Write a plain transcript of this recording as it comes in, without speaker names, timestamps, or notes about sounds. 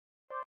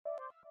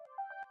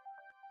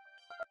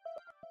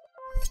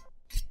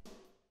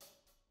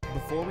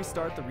Before we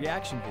start the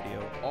reaction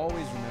video,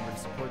 always remember to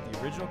support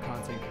the original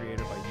content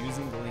creator by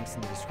using the links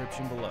in the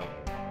description below.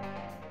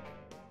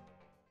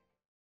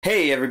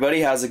 Hey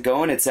everybody, how's it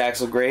going? It's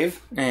Axel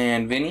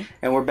and Vinny,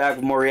 and we're back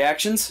with more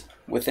reactions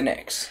with an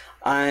X.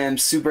 I am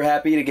super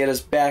happy to get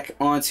us back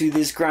onto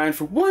this grind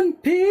for One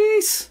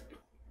Piece.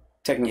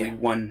 Technically,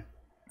 One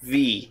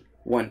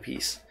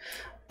Piece.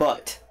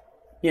 But,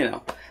 you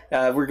know,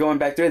 we're going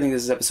back through. I think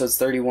this is episodes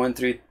 31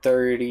 through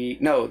 30.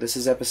 No, this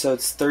is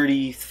episodes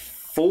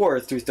 34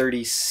 through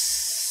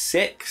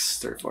 36.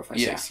 34, 5,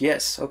 6.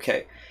 Yes,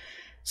 okay.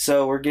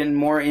 So we're getting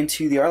more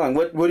into the art line.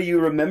 What do you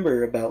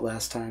remember about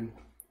last time?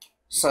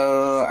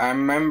 So I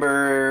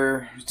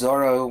remember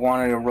Zoro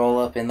wanted to roll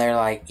up in there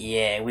like,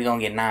 yeah, we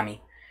gonna get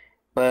Nami.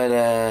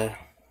 But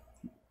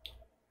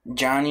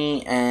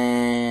Johnny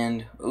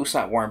and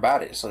Usopp weren't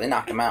about it, so they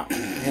knocked him out.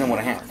 Hit him with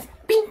a hammer.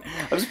 Bing!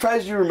 I'm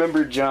surprised you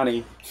remembered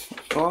Johnny.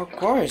 Well, of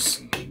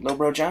course. Little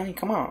bro Johnny,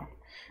 come on.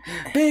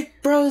 Big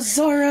bro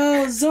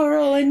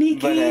Zoro and Nikki.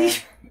 But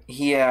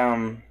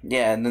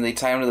and then they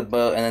tied him to the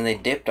boat, and then they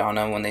dipped on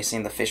him when they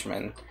seen the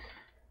fishermen.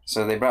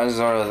 So they brought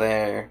Zoro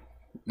there.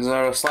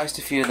 Zoro sliced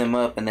a few of them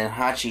up, and then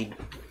Hachi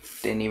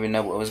didn't even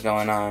know what was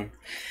going on.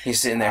 He's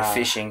sitting there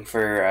fishing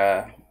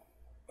for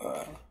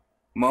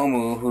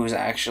Momu, who's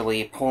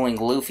actually pulling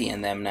Luffy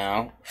in them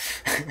now.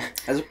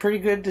 That's a pretty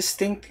good,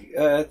 distinct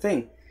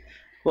thing.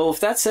 Well,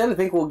 with that said, I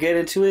think we'll get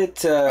into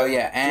it.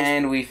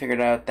 And we figured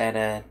out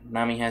that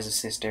Nami has a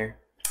sister.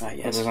 Yes.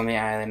 Who lives on the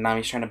island.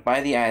 Nami's trying to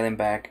buy the island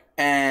back,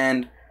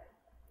 and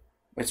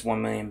it's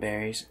 1 million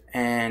berries,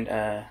 and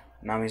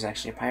Nami's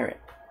actually a pirate.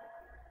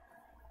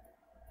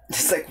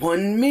 It's like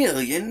 1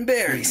 million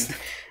berries.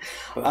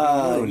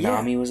 But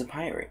Nami was a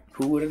pirate.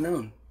 Who would have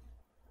known?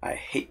 I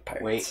hate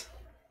pirates. Wait.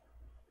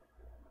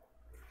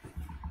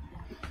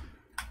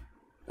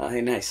 Oh,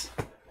 hey, nice.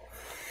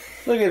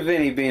 Look at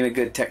Vinny being a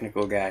good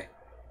technical guy.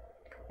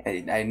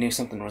 I knew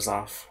something was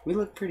off. We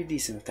look pretty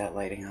decent with that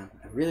lighting on.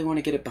 I really want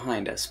to get it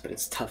behind us, but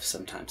it's tough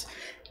sometimes.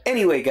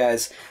 Anyway,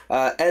 guys,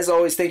 as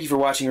always, thank you for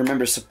watching.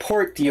 Remember,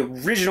 support the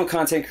original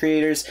content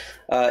creators,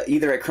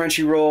 either at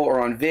Crunchyroll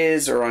or on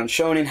Viz or on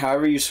Shonen.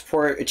 However you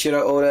support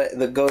Ichiro Oda,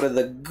 the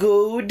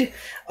good.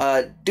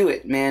 Do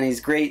it, man.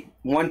 He's great.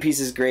 One Piece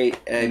is great.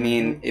 I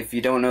mean, if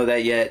you don't know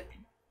that yet,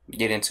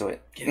 get into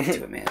it. Get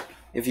into it, man.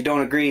 If you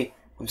don't agree,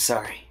 I'm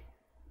sorry.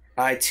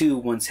 I, too,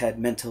 once had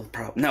mental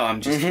problems. No, I'm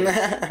just kidding.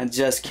 I'm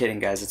just kidding,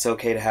 guys. It's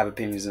okay to have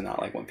opinions and not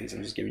like One Piece.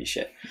 I'm just giving you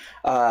shit.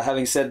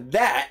 Having said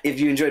that, if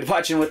you enjoyed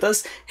watching with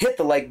us, hit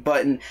the like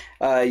button.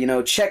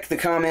 Check the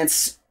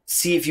comments.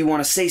 See if you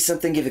want to say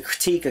something, give a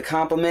critique, a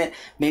compliment.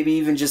 Maybe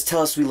even just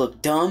tell us we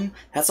look dumb.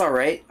 That's all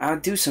right. I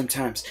do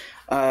sometimes.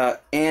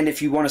 And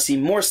if you want to see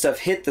more stuff,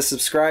 hit the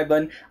subscribe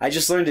button. I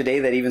just learned today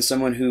that even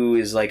someone who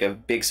is like a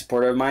big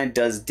supporter of mine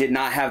did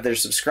not have their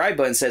subscribe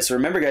button set. So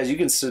remember, guys, you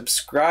can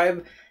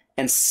subscribe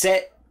and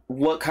set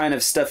what kind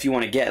of stuff you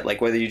want to get, like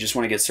whether you just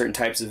want to get certain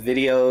types of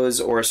videos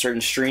or a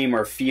certain stream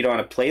or feed on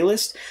a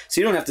playlist.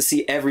 So you don't have to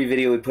see every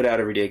video we put out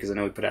every day, because I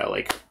know we put out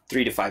like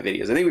 3 to 5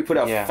 videos. I think we put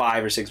out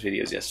 5 or 6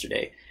 videos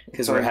yesterday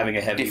because we're having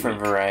a heavy different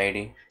week.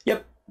 Variety.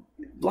 Yep,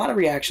 a lot of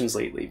reactions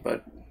lately,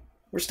 but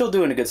we're still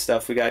doing the good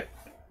stuff. We got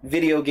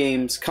video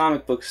games,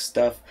 comic book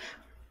stuff,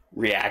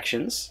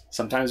 reactions,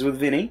 sometimes with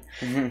Vinny,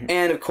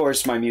 and of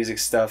course my music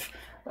stuff.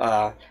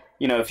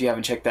 If you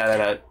haven't checked that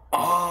out,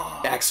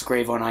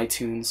 Axel on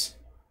iTunes.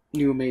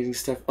 New amazing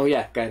stuff. Oh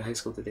yeah, guy at high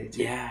school today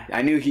too. Yeah.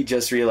 I knew he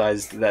just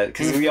realized that,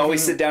 because we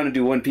always sit down and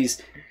do One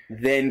Piece,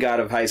 then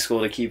God of High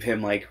School to keep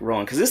him like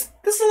rolling. Because this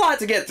is a lot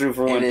to get through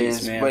for One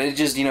Piece, man. But it's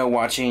just,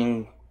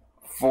 watching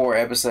 4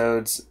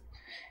 episodes,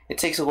 it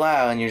takes a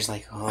while, and you're just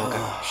like, oh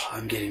gosh,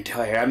 I'm getting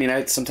tired. I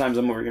mean, sometimes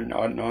I'm over here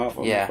nodding off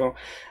on my phone.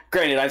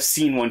 Granted, I've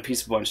seen One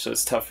Piece a bunch, so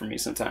it's tough for me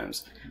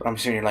sometimes. But I'm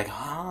sure you're like,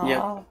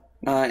 Yep.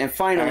 And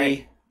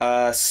finally,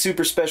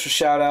 super special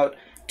shout out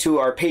to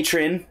our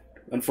patron.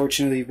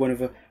 Unfortunately,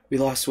 we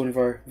lost one of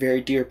our very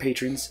dear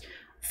patrons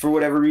for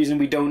whatever reason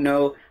we don't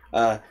know.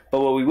 But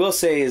what we will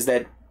say is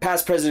that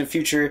past, present, and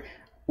future,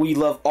 we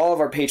love all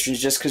of our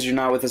patrons. Just because you're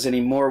not with us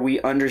anymore,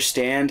 we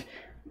understand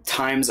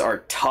times are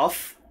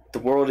tough. The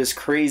world is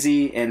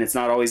crazy, and it's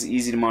not always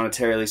easy to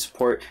monetarily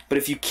support. But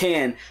if you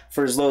can,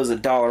 for as low as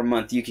 $1 a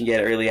month, you can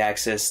get early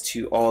access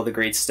to all the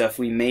great stuff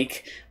we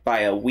make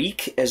by a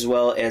week, as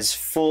well as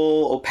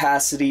full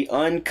opacity,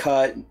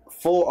 uncut,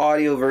 full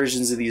audio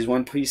versions of these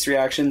One Piece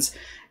reactions,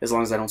 as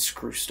long as I don't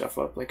screw stuff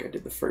up like I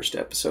did the first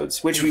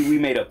episodes, which we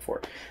made up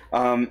for.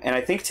 And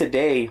I think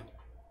today,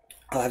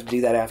 I'll have to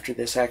do that after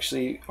this,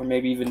 actually, or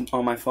maybe even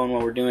on my phone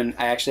while we're doing.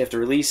 I actually have to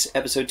release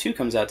episode 2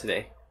 comes out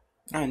today.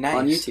 Oh, nice.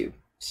 On YouTube.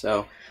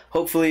 So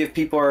hopefully, if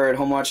people are at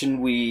home watching,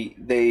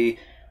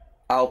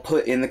 I'll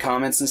put in the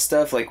comments and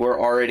stuff, like we're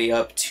already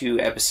up to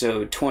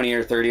episode 20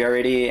 or 30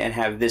 already, and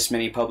have this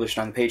many published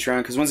on the Patreon.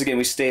 Because once again,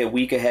 we stay a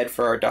week ahead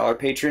for our dollar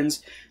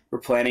patrons. We're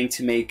planning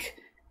to make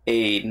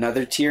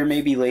another tier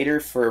maybe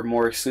later for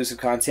more exclusive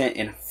content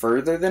and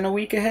further than a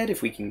week ahead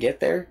if we can get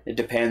there. It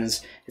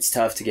depends. It's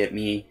tough to get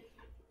me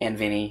and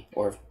Vinny,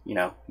 or, you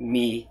know,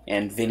 me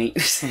and Vinny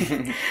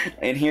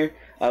in here.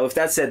 With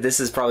that said, this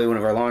is probably one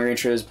of our longer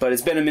intros, but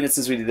it's been a minute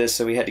since we did this,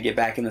 so we had to get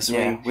back in the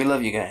swing. Yeah, we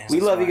love you guys. We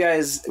love you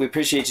guys. We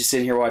appreciate you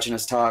sitting here watching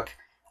us talk.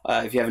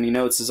 If you have any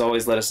notes, as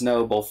always, let us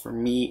know, both for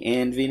me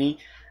and Vinny.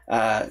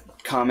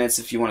 Comments,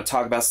 if you want to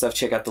talk about stuff,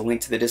 check out the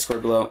link to the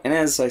Discord below. And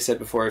as I said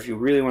before, if you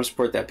really want to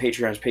support that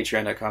Patreon, it's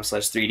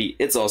patreon.com/3D.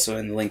 It's also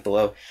in the link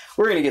below.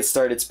 We're going to get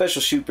started.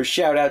 Special super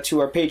shout out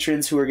to our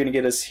patrons who are going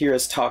to hear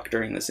us talk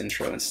during this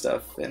intro and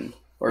stuff,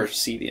 or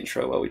see the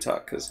intro while we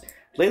talk, because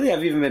lately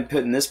I've even been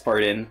putting this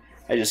part in.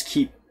 I just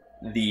keep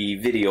the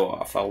video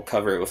off. I'll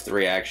cover it with the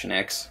Reaction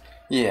X.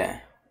 Yeah.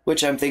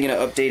 Which I'm thinking of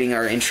updating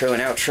our intro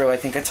and outro. I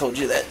think I told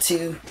you that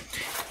too.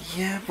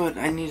 Yeah, but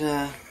I need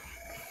to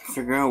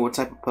figure out what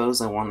type of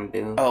pose I want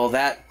to do. Oh,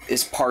 that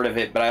is part of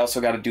it, but I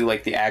also got to do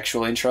like the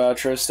actual intro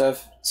outro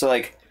stuff. So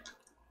like,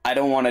 I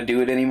don't want to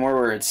do it anymore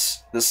where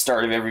it's the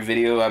start of every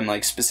video. I'm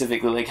like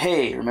specifically like,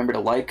 hey, remember to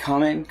like,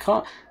 comment,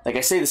 like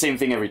I say the same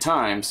thing every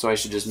time, so I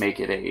should just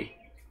make it a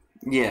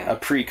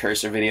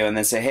precursor video and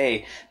then say,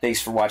 hey, thanks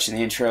for watching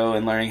the intro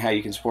and learning how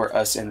you can support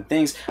us and the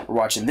things. We're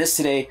watching this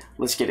today.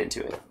 Let's get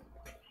into it.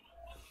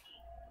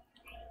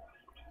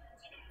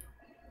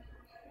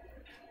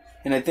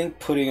 And I think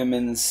putting them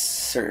in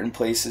certain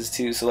places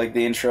too. So like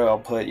the intro, I'll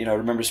put, you know,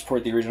 remember to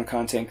support the original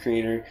content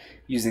creator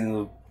using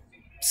the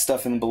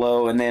stuff in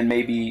below. And then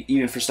maybe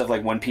even for stuff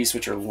like One Piece,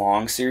 which are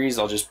long series,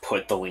 I'll just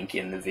put the link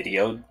in the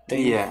video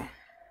thing. Yeah.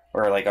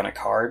 Or like on a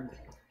card.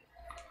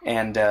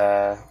 And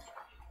I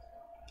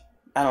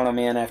don't know,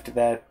 man. After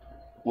that,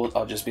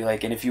 I'll just be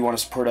like, and if you want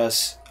to support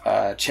us,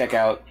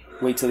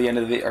 wait till the end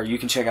of the video, or you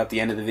can check out the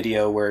end of the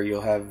video where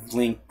you'll have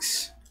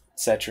links,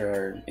 etc.,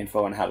 or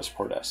info on how to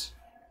support us.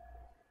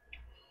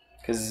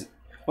 Because,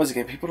 once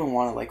again, people don't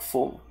want a like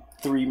full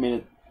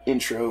 3-minute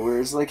intro where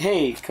it's like,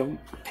 hey, come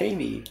pay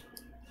me.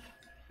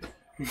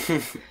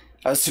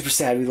 I was super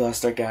sad we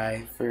lost our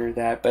guy for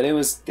that, but it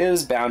was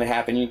bound to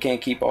happen. You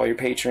can't keep all your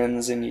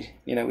patrons, and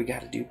you know, we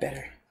got to do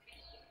better.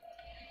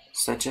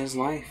 Such is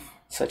life.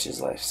 Such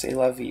is life. C'est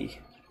la vie.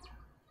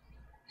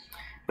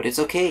 But it's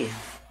okay.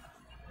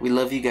 We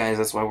love you guys.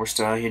 That's why we're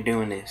still out here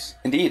doing this.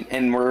 Indeed.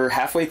 And we're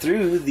halfway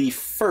through the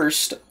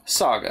first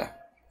saga.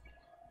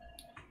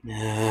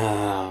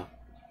 No.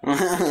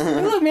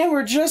 Look, man,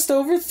 we're just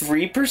over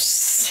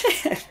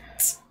 3%.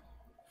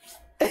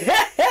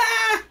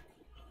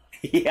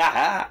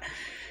 Yeah.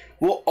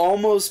 We'll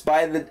almost,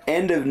 by the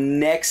end of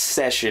next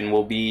session,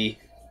 we'll be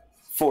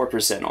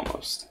 4%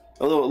 almost.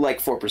 A little, like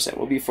 4%.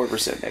 We'll be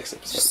 4% next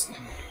episode.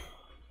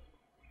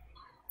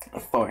 A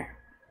 4.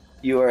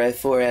 You are a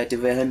 4 out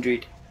of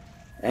 100.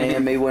 I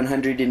am a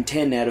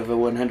 110 out of a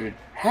 100.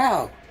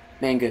 How?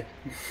 Manga.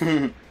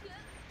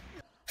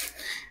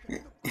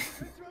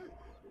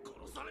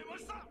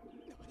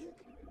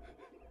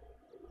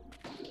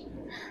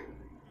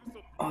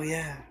 Oh,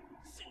 yeah.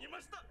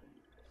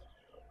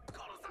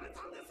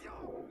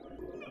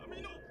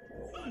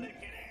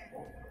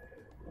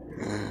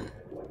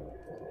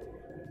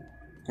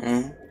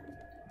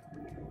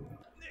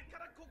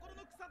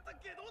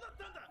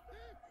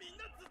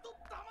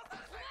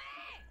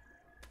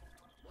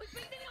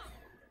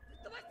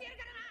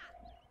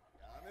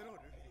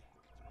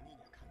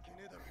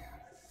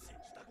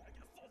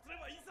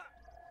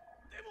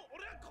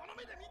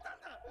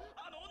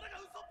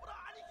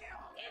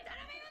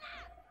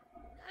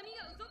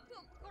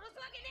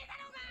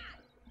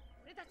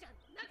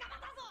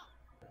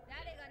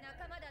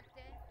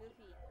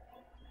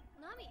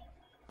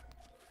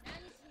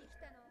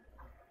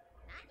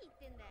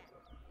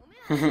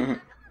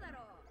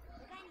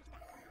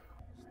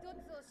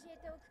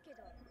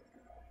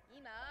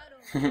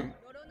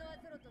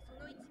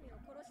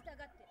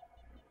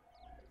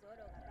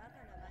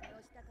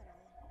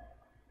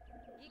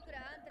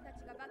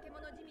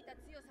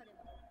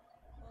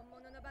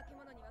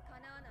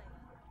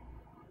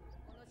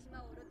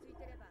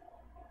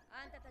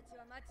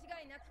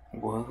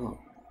 Whoa.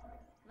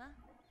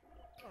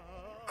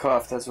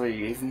 Cough, that's why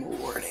you gave him a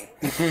warning.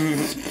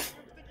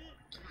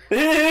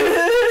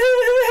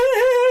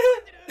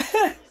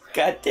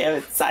 God damn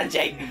it,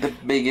 Sanjay. The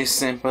biggest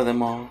simp of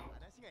them all.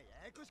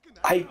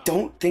 I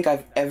don't think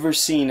I've ever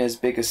seen as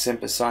big a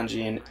simp as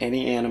Sanji in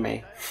any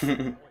anime.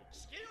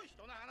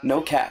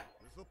 No cap.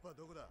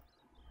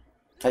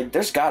 Like,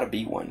 there's gotta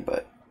be one,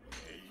 but...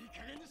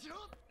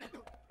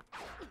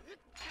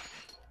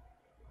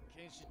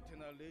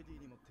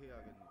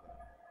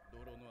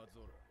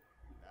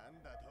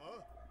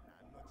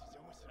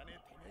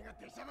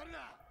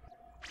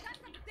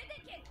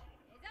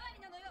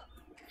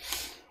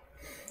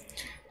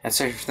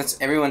 That's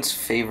everyone's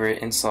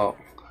favorite insult.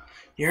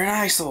 You're an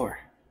eyesore.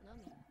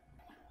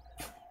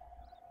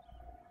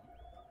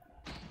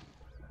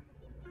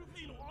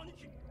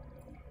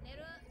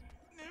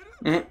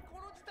 Mm.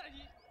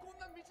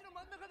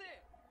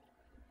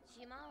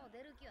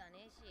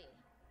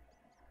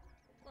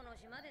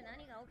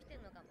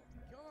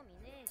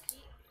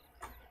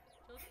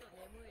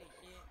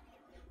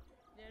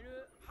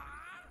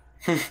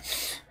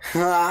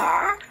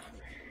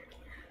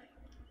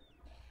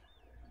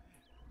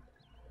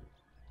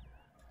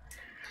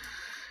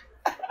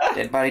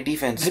 Dead body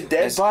defense. The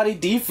dead body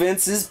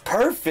defense is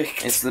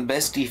perfect. It's the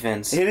best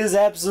defense. It is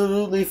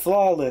absolutely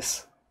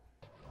flawless.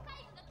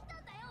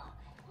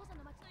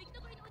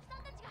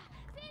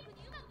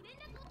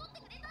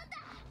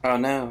 Oh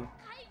no.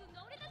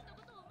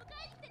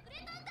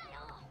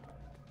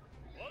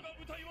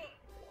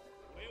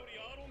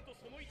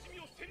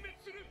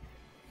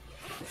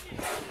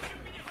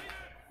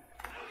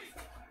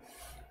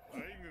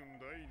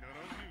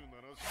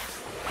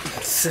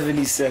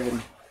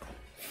 $77.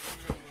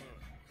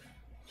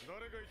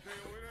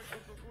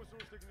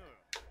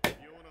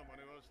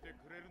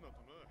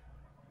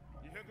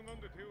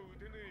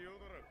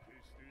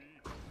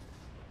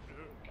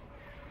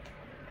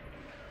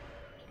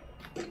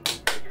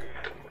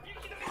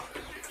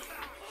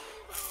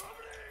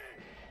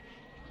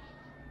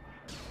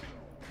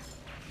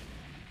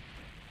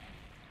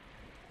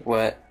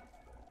 What?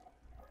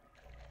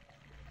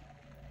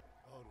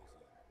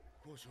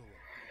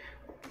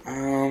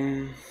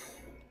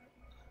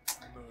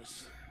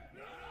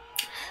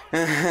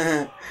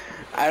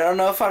 I don't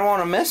know if I'd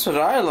want to mess with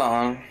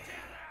Arlong.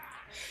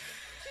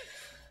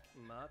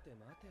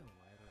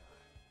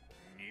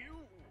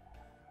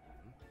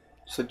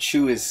 So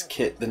chew is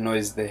the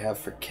noise they have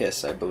for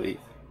kiss, I believe.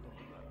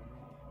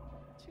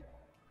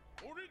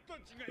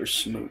 Or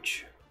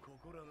smooch.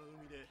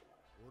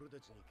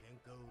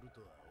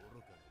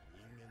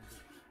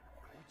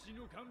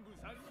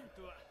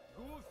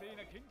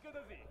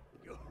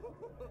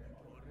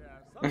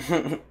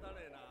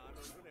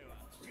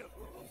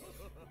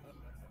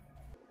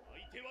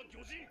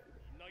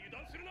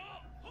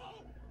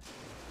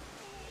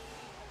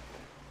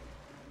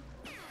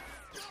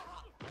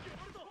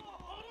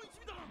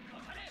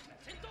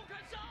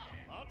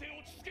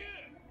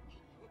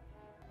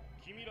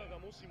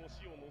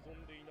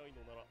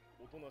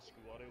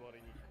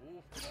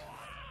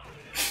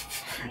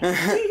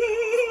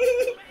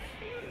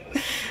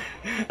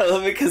 I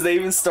love it because they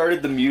even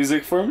started the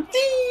music for him.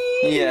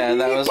 Yeah,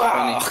 that was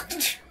funny.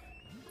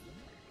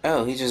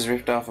 Oh, he just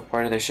ripped off a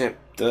part of their ship.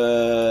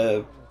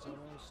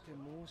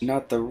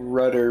 Not the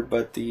rudder,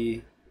 but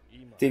the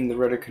thing the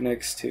rudder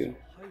connects to.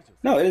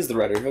 No, it is the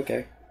rudder,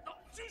 okay.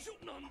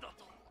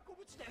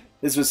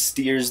 This was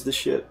steers the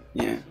ship.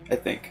 Yeah, I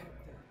think.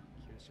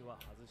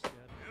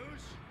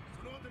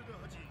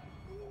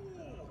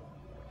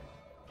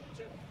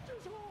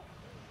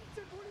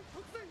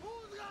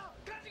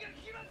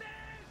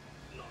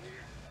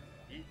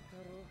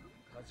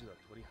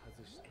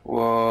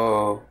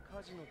 Whoa.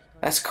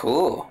 That's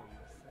cool.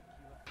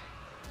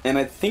 And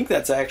I think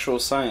that's actual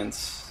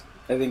science.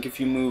 I think if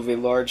you move a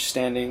large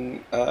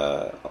standing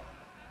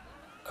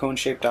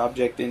cone-shaped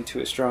object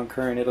into a strong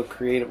current, it'll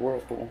create a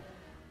whirlpool.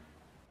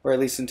 Or at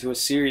least into a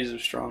series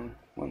of strong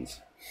ones.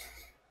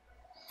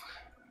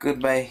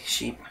 Goodbye,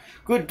 sheep.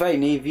 Goodbye,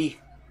 Navy.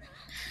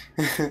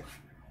 They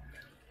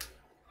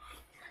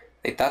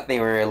thought they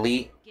were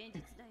elite.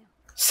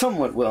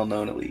 Somewhat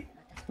well-known elite.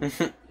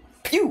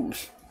 Pew!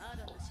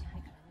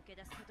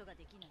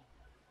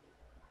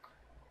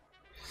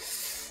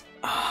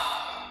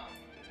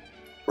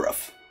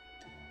 Rough.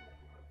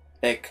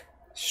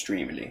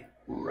 Extremely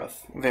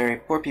rough. Very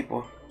poor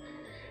people.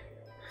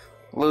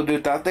 Little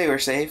dude thought they were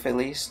safe, at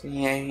least.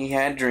 He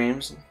had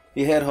dreams.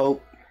 He had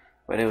hope.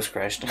 But it was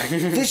crushed.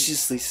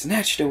 Viciously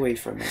snatched away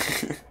from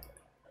him.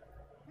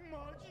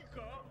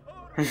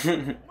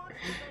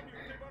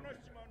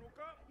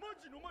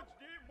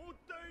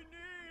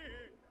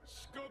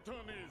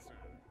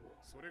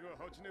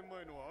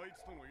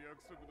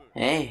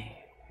 Hey.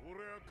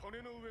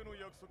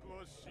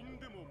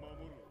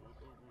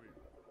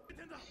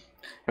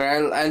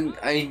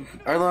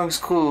 Arlong's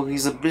cool.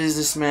 He's a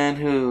businessman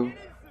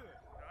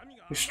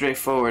who's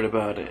straightforward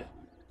about it.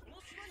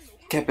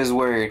 Kept his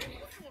word.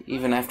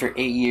 Even after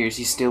 8 years,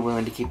 he's still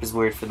willing to keep his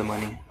word for the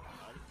money.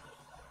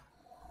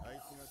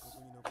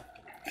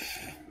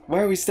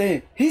 Why are we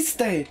staying? He's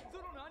staying!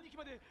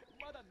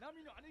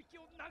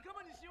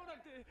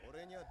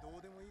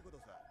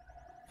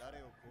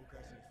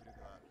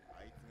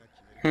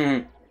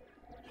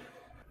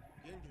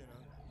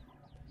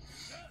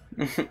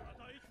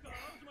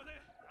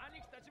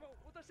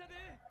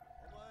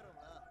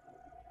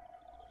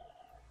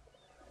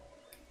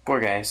 Poor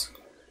guys.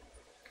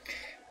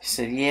 He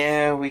said,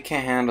 yeah, we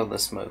can't handle the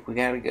smoke. We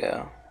gotta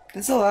go.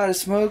 There's a lot of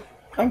smoke.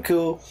 I'm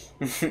cool.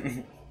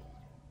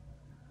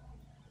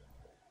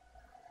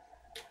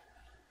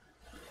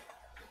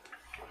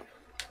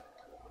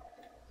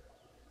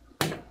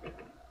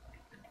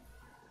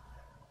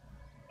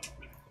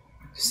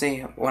 See,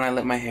 when I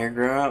let my hair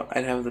grow out,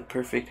 I'd have the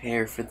perfect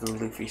hair for the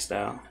Luffy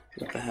style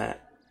with the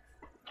hat.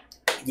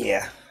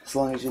 Yeah, as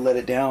long as you let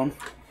it down.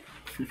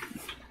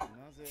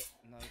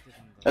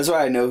 That's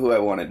why I know who I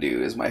want to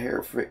do, is my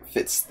hair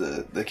fits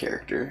the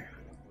character.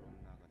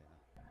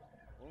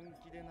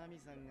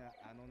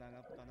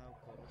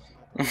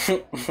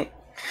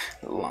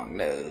 Long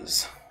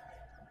nose.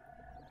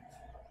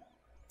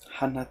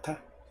 Hanata.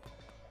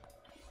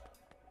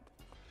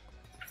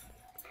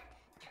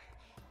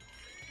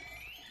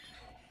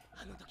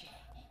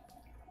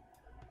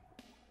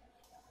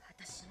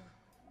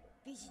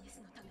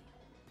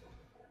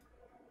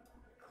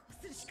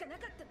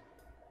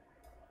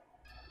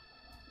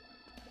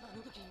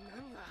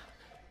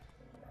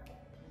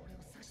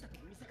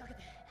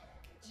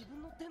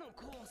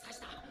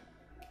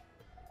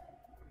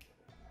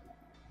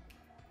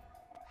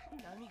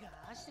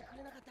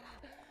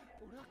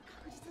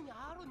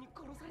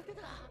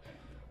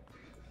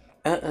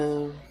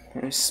 Uh-oh,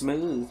 they're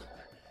smooth.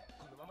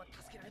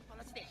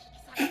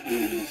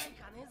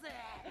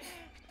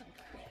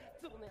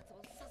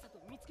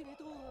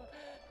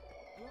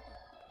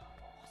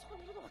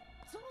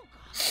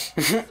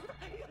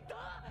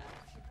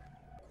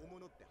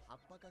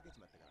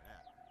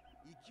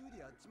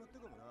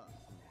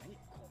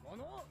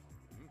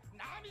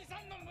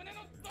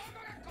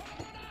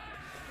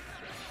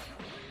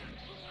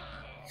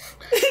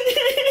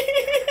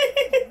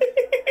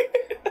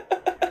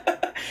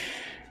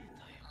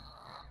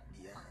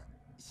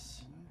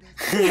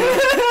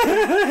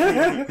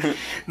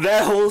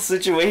 That whole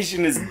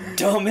situation is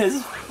dumb as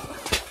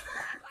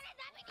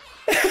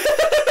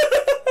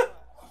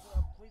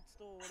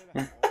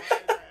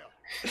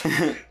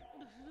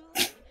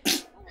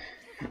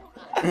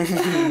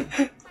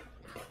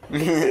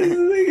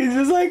he's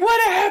just like,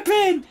 what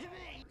happened?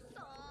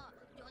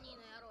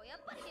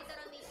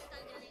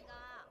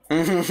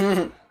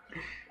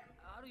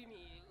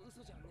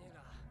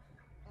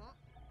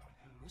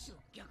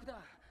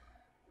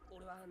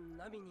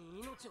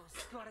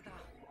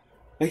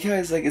 Like,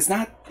 guys, like, it's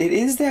not, it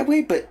is that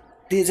way, but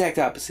the exact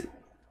opposite.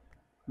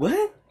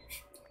 What?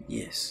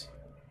 Yes.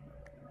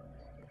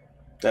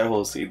 That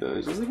whole scene, though,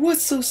 is just like,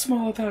 what's so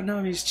small about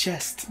Nami's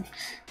chest?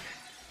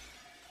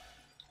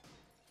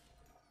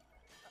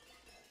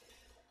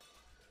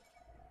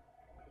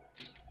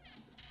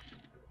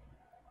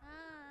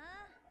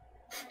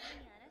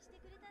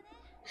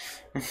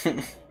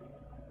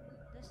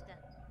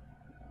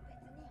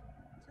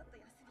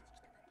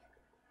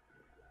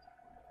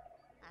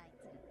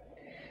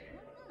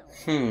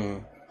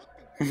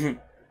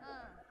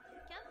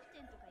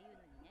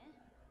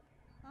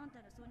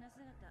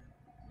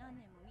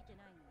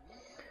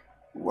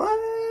 What?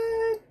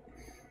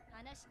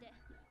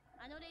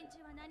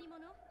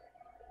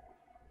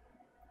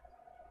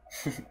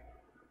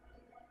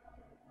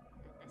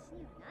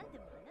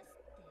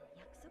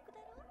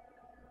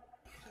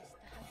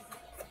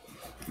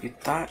 You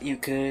thought you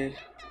could.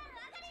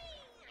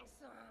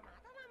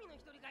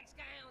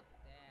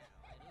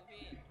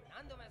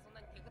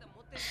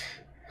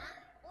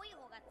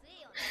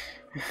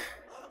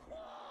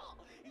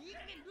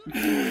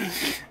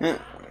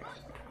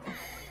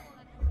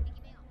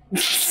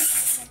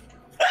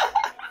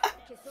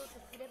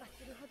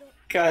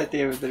 God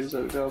damn it, they're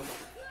so dumb.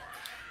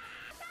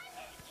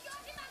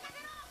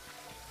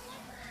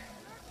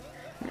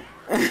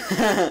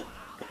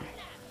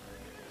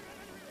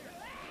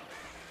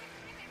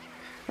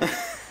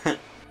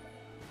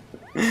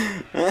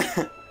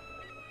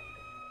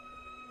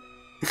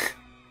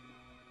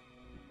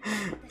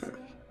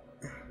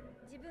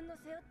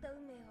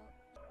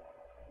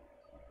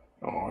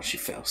 Oh, she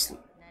fell asleep.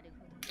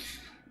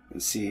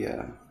 Let's see,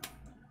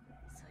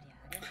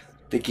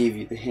 they gave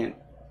you the hint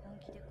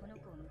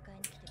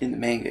in the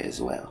manga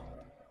as well.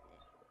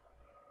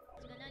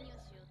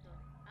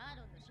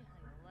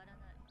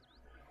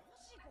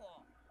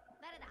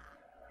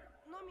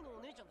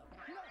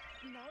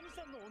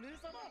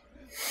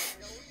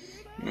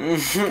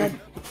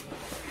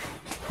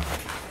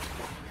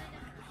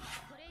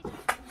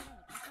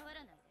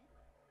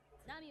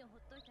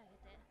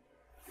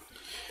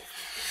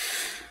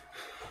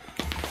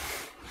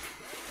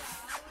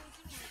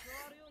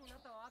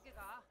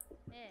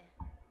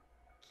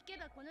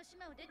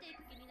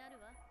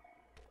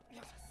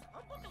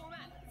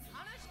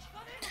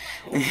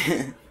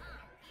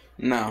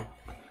 No,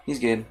 he's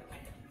good.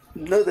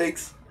 No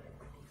thanks.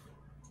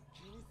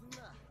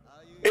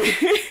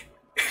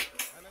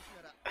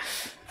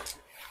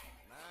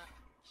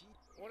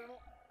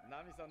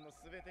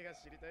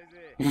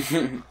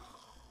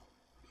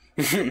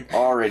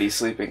 Already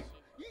sleeping.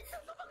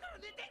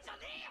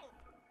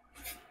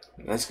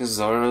 That's because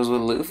Zoro's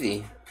with Luffy.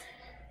 He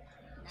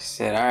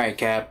said, alright,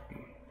 Cap.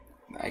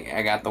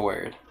 I got the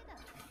word.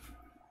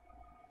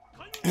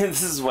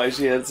 This is why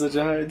she had such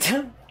a hard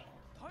time.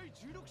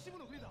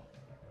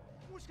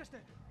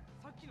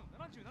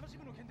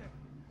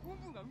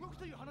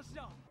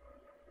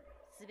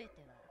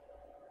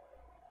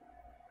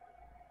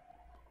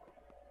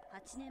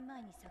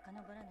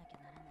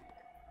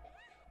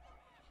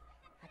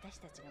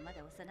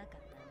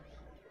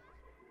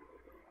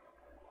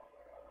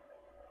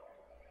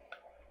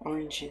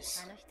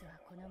 Oranges.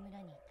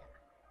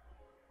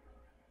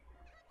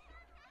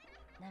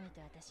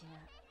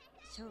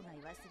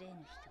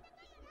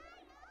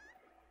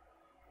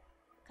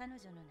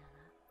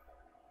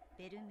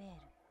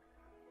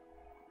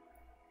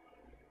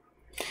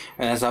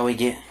 And that's all we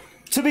get.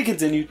 To be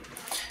continued.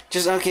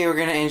 Just okay, we're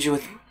gonna end you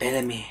with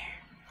Bellemere.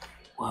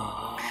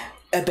 Whoa.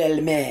 A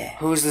Bellemere.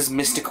 Who is this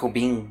mystical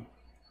being?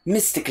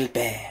 Mystical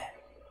bear.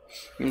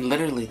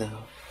 Literally,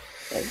 though.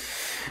 Right.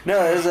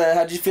 No,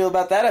 how'd you feel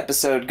about that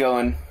episode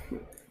going?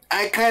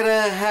 I kind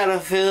of had a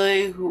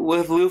feeling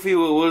with Luffy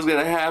what was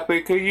gonna happen,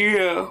 because, you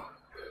know,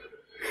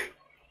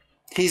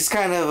 he's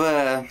kind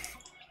of,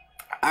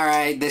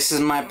 alright, this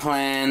is my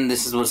plan,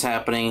 this is what's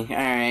happening,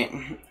 alright.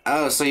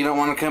 Oh, so you don't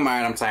want to come?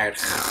 Alright, I'm tired.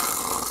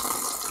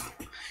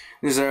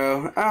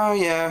 Zoro, oh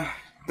yeah,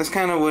 that's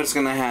kind of what's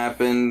gonna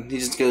happen. He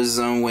just goes his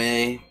own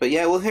way. But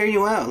yeah, we'll hear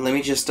you out. Let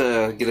me just,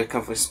 get a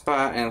comfy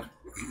spot and...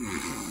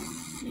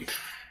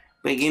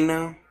 But you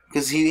know,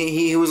 because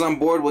he was on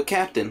board with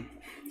Captain.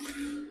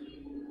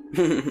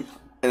 And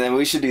then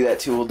we should do that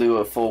too. We'll do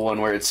a full one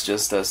where it's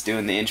just us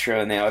doing the intro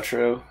and the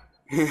outro.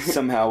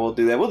 Somehow we'll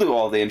do that. We'll do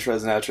all the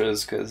intros and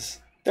outros because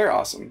they're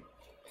awesome.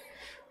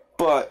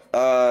 But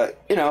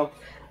you know,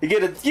 you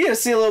get to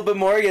see a little bit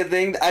more. You get a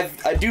thing.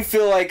 I do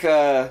feel like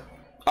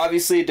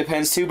obviously it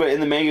depends too, but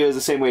in the manga it's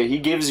the same way. He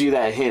gives you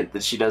that hint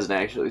that she doesn't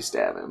actually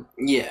stab him.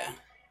 Yeah.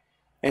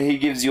 And he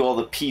gives you all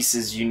the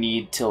pieces you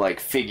need to like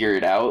figure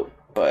it out.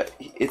 But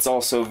it's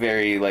also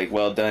very like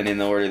well done in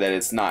the order that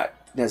it's not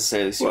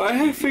necessarily super Well, I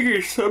had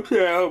figured something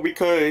out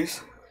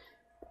because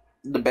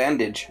the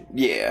bandage.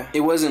 Yeah.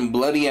 It wasn't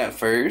bloody at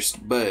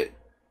first, but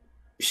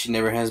she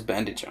never has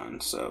bandage on,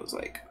 so it was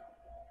like...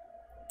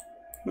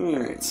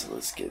 Alright, so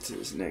let's get to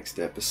this next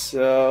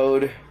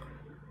episode.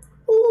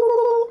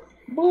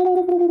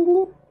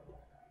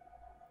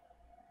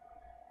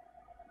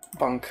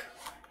 Bunk.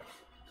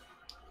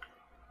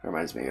 That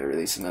reminds me, I gotta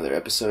release another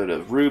episode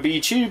of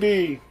Ruby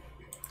Chibi.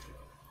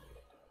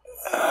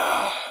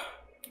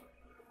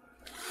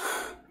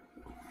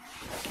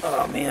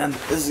 Oh man,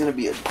 this is gonna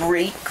be a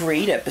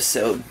great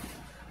episode.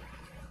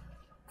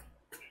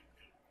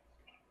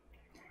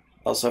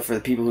 Also, for the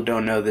people who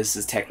don't know, this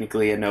is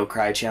technically a no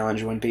cry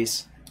challenge One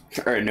Piece.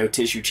 Or a no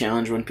tissue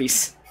challenge One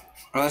Piece.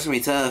 Oh, that's gonna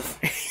be tough.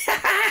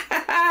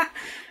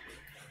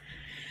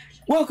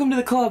 Welcome to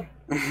the club.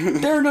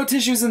 There are no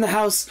tissues in the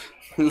house.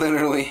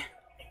 Literally.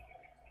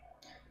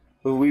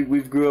 Well,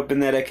 we've grew up in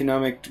that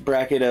economic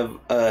bracket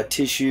of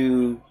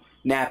tissue,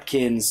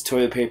 napkins,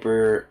 toilet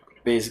paper,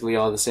 basically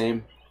all the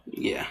same.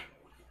 Yeah.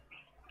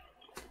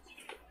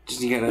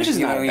 Just you Which is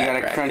not a you bad gotta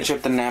bracket. crunch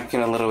up the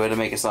napkin a little bit to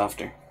make it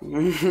softer. A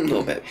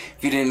little bit.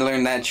 If you didn't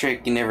learn that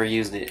trick, you never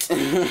used it.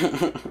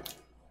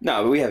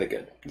 No, but we have it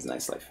good. It's a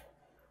nice life.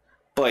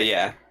 But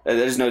yeah,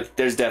 there's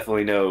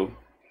definitely no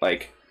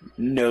like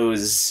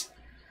nose.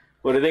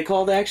 What are they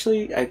called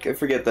actually? I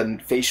forget the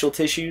facial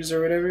tissues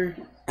or whatever.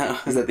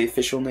 Is that the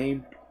official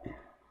name?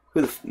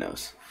 Who the f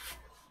knows?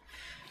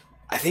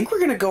 I think we're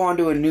gonna go on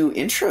to a new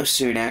intro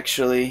soon,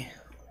 actually.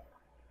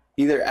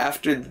 Either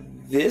after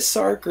this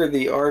arc or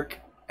the arc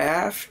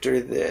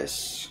after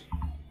this.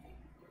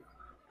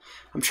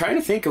 I'm trying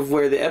to think of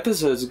where the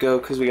episodes go,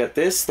 because we got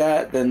this,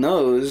 that, then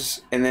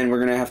those, and then we're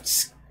gonna have to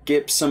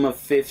skip some of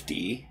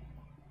 50,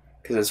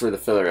 because that's where the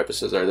filler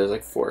episodes are. There's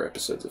like 4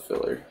 episodes of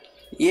filler.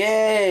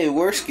 Yay,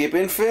 we're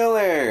skipping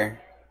filler.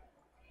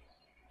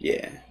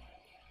 Yeah.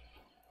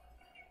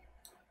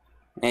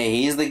 Hey,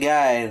 he's the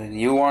guy.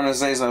 You want to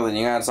say something,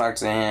 you gotta talk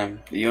to him.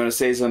 You want to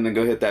say something,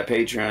 go hit that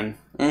Patreon.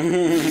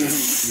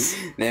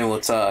 Then we'll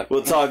talk.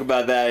 We'll talk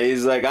about that.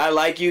 He's like, I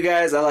like you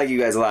guys a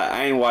lot.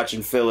 I ain't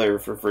watching filler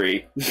for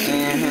free.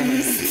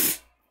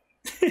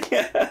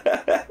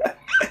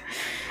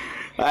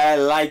 I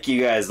like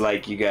you guys,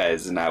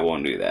 and I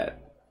won't do that.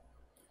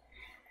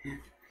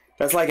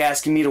 That's like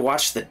asking me to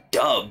watch the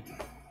dub.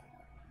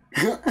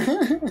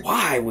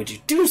 Why would you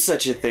do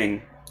such a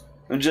thing?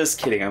 I'm just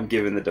kidding. I'm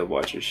giving the dub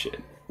watchers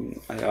shit.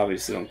 I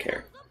obviously don't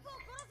care.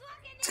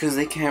 It's because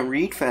they can't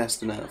read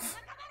fast enough.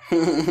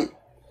 You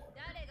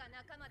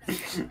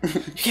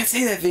can't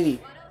say that, Vinny.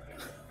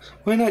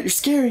 Why not? You're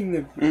scaring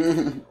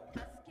them.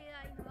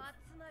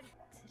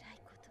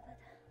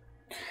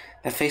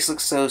 That face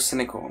looks so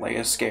cynical, like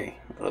it's scary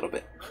a little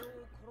bit.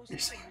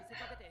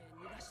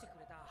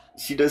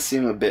 She does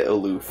seem a bit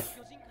aloof.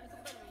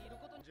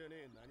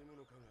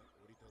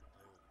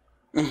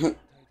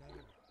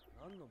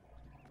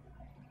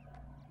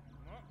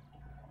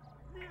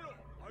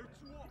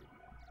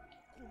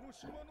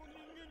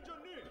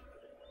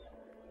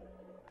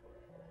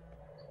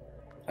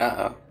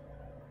 Uh-oh.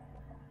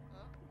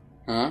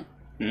 Huh?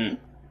 Hmm.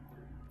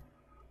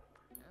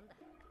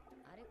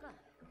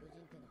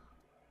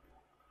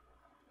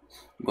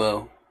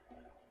 Whoa.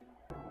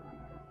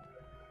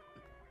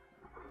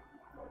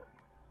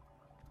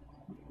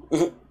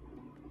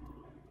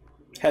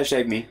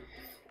 Hashtag me.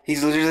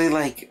 He's literally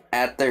like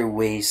at their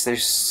waist. They're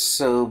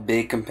so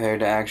big compared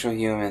to actual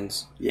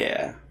humans.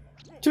 Yeah.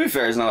 To be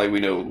fair, it's not like we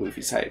know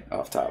Luffy's height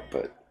off top,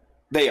 but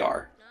they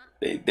are.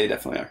 They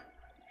definitely are.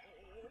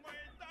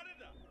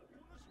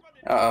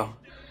 Uh-oh.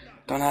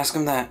 Don't ask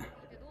him that.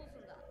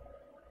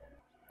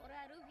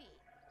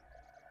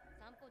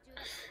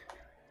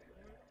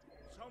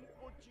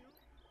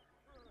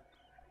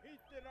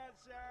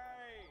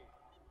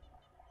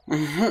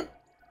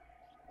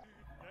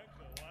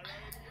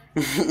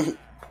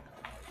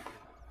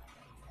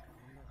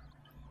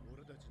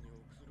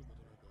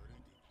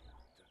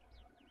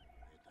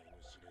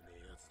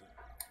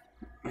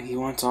 He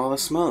wants all the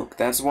smoke.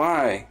 That's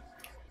why.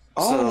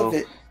 All of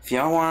it. If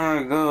y'all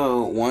want to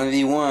go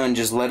 1v1,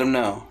 just let him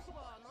know.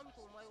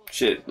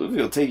 Shit, Luffy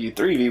will take you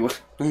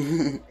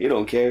 3v1. He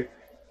don't care.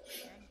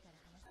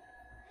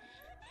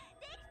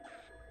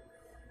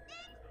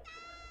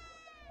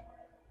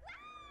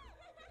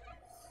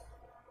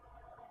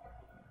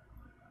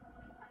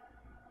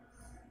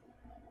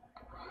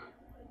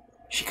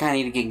 She kind of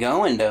need to get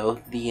going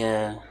though.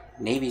 The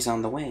Navy's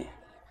on the way.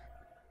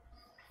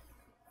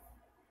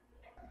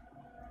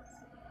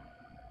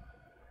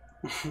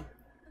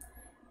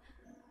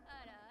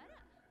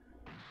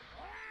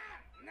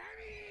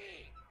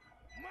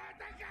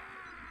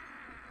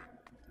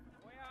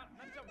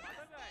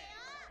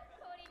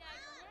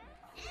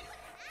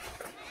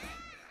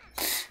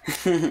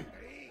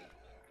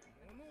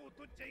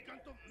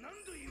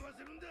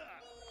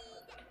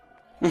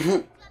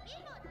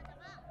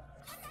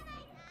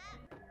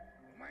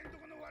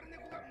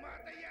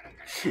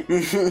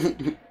 He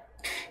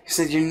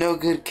said, "Your no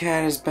good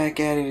cat is back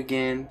at it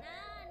again."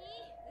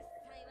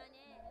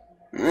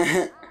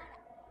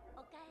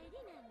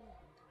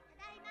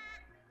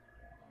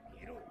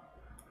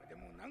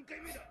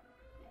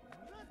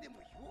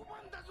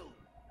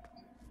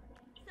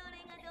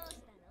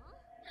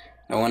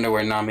 No wonder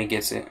where Nami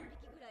gets it.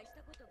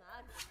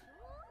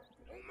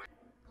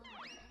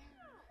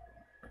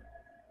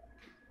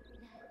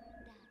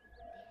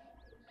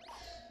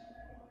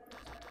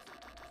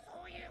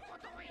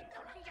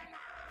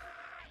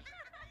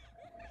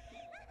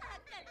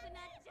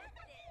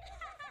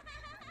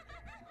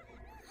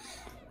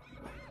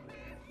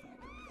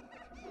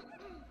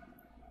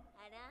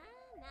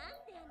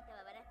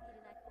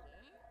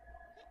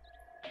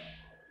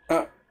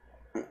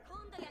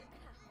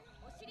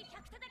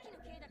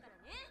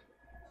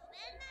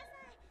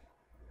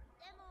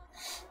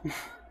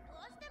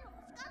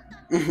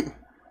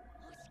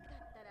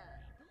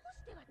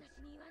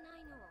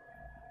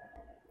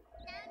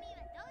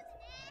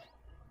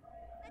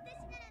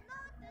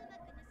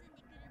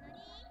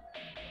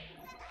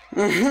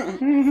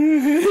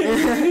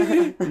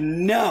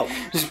 No!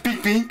 Just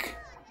beep beep.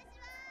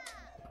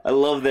 I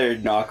love their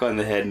knock on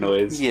the head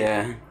noise.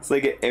 Yeah. It's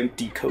like an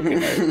empty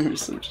coconut or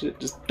some shit.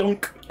 Just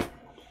dunk.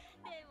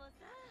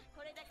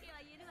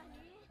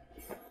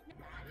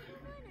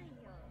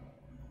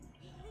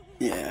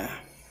 Yeah.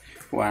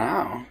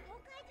 Wow.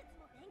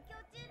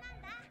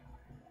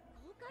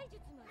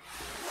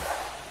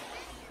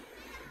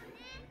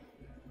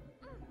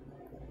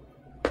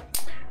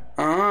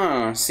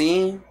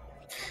 See?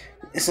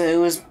 So it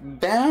was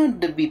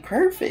bound to be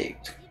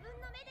perfect.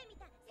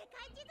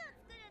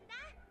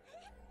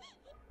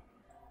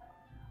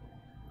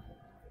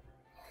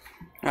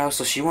 Oh,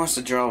 so she wants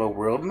to draw a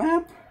world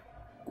map?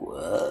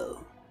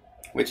 Whoa.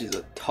 Which is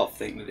a tough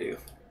thing to do,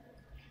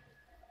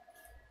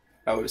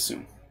 I would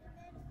assume.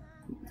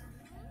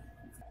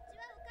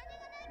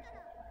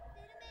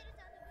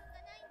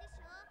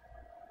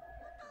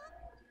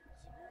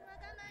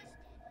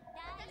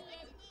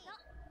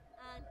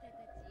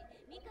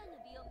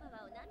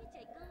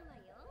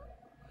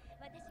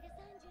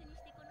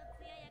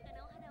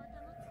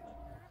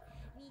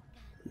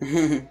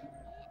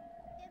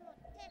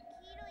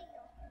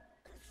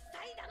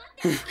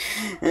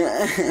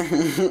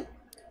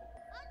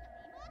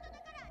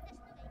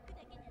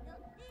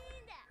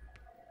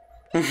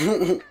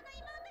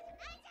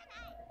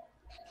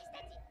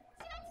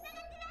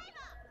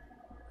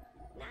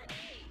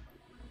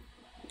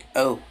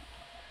 Oh.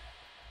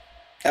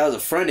 That was a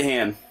front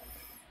hand.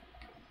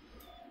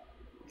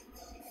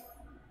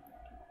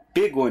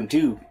 Big one,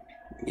 too.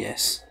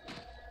 Yes.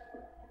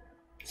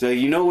 So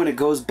you know when it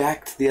goes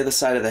back to the other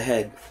side of the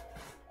head.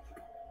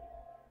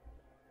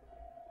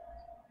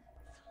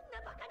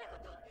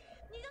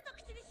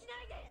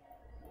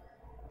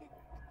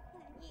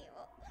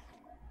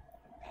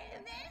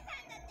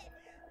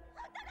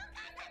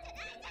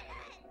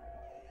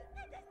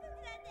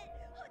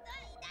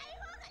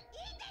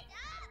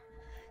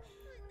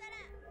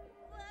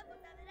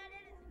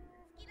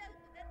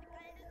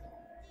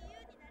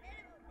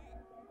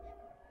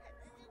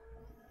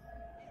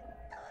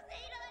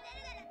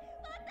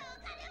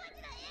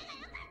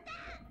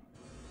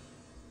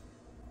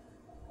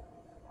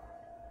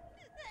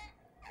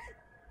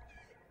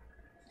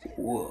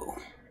 Whoa.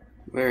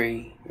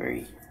 Very,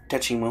 very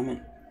touching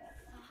moment.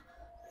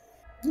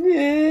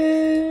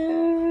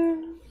 Yeah.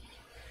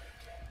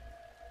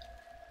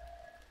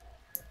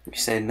 You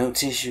said no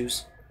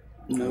tissues.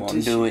 No Won't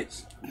tissues. do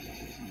it.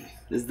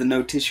 This is the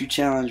no tissue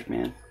challenge,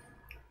 man.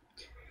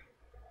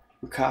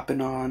 We're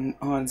copping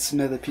on some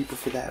other people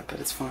for that, but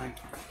it's fine.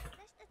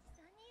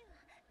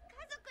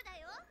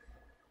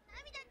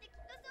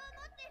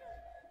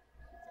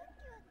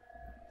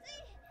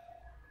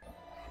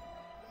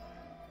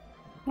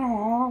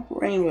 Aww,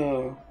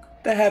 rainbow.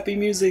 The happy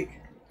music.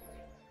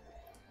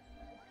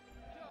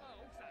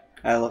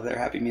 I love their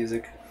happy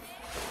music.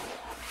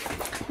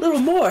 A little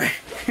more.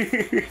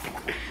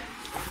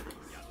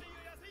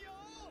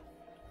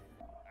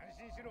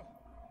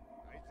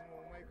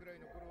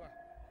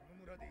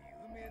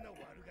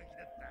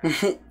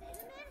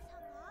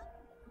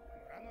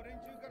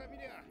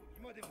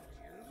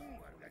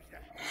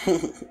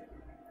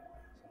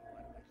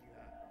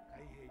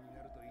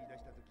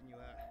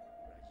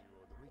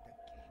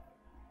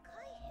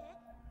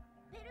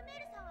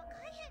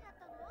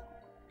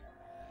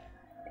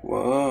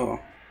 Whoa.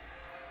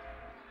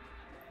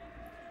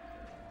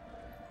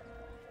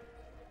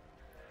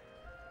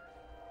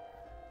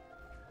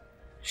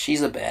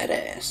 She's a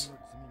badass.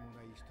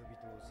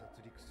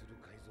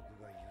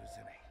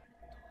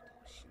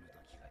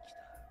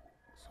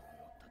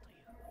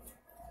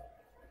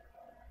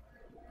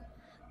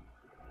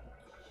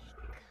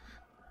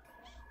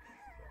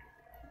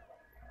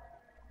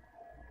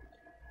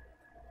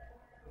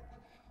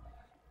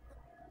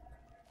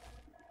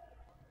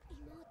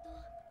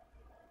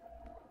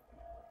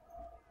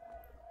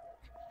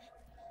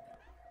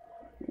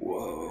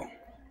 Whoa.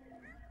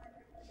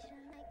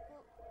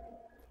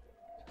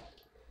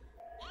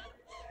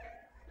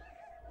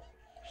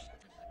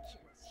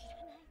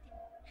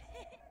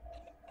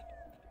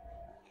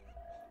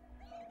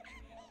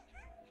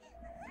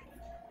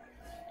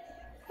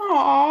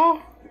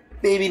 Aww.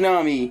 Baby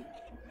Nami.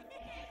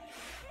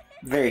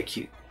 Very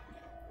cute.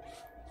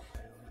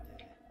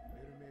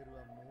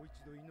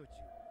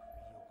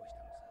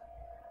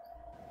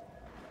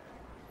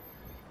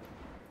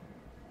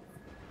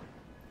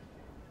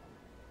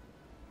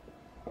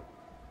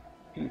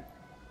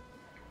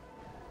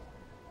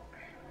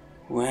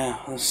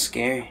 Wow, that was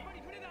scary.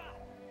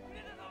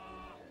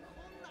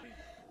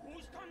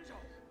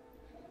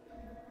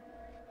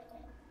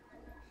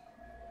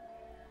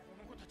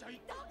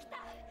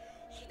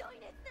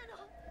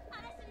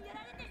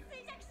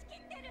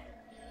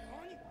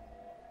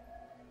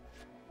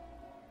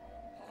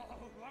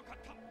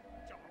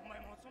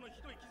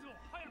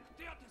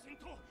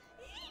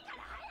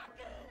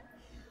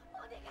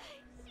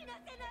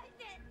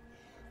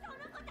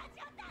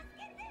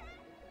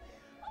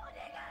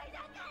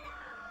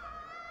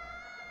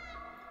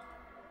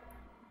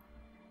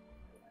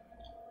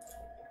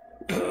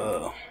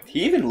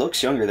 He even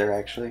looks younger there,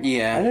 actually.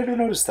 Yeah. I never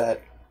noticed that.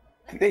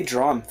 I think they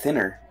draw him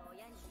thinner.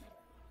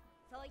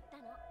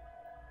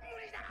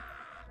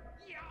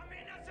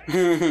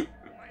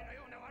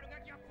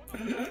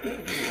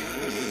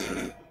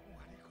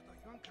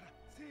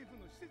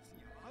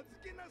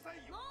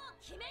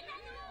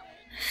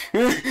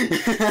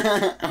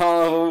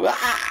 Oh,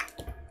 ah!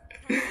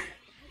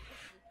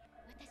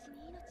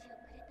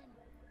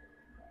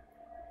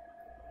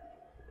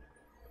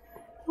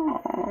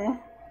 Aww.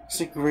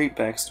 It's a great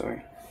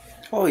backstory.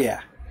 Oh,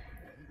 yeah.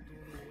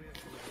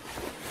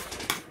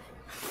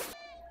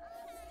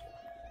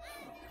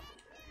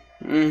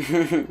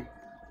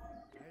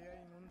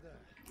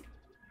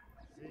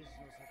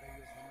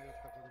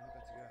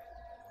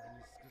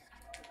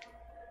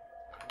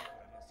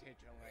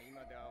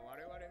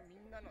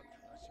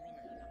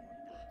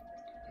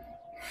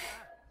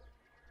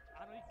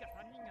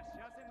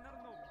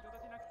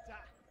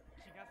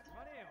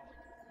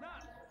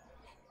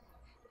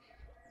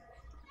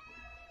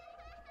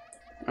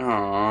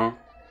 Aww.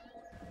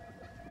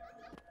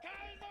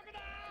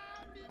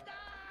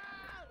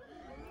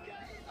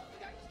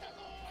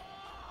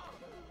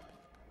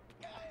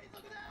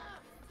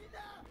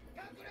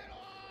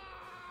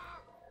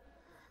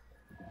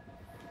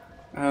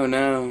 Oh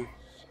no.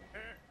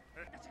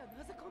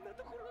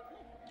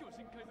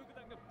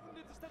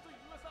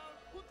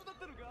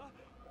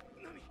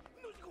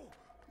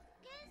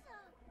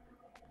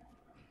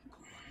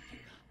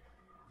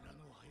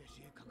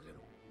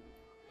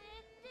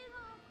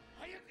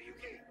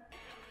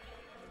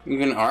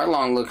 Even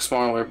Arlong looked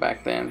smaller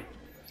back then.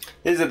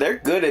 Is that they're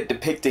good at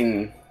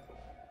depicting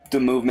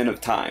the movement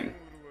of time.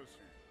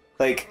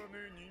 Like,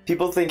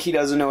 people think he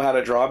doesn't know how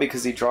to draw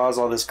because he draws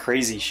all this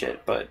crazy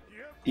shit, but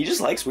he just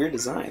likes weird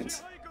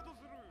designs.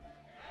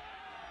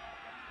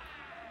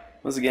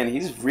 Once again,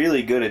 he's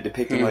really good at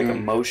depicting like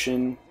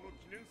emotion.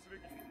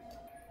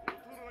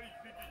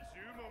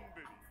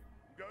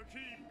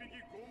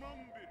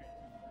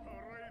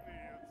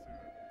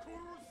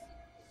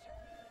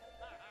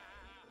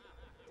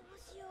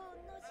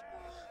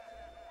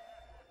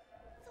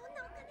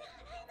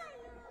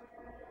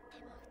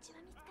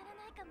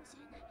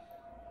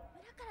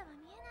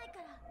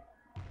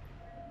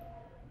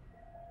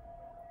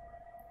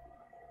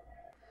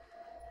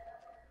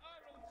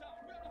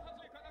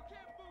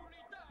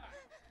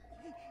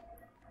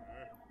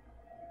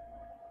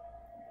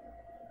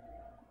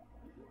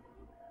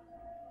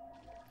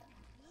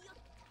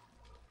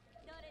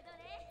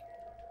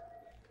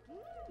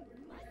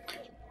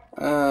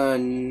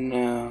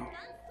 No.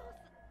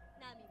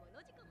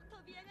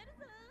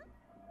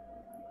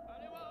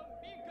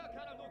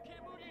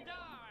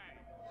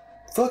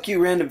 Fuck you,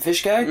 random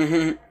fish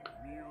guy.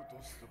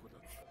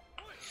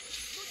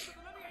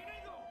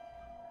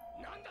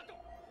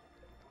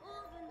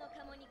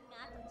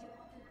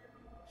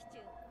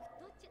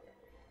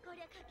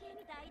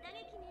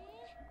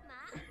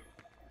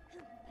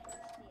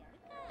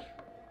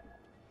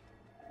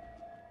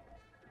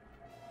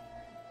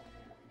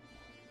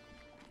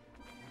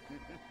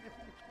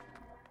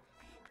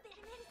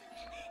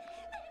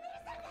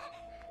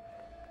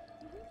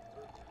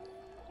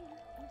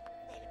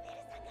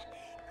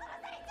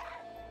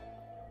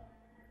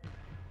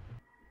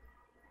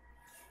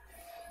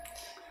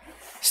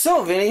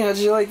 So, Vinny, how'd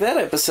you like that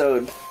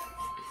episode?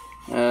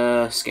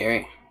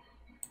 Scary.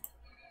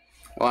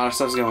 A lot of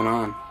stuff's going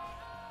on.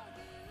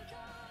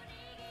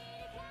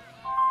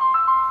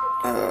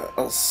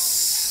 I'll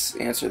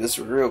answer this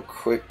real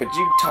quick, but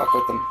you talk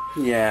with them.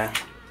 Yeah.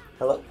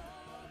 Hello?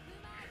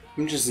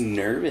 I'm just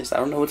nervous. I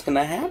don't know what's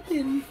gonna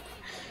happen.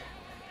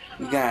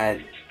 We got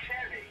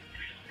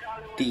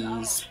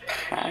these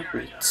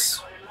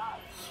pirates.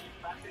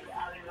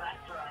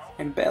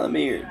 And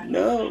Bellemere,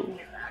 no.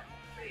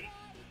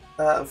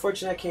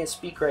 Unfortunately, I can't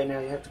speak right now.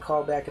 You have to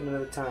call back at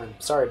another time.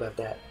 Sorry about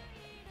that.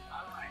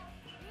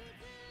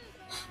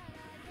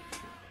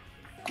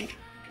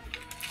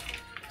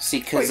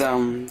 See, because,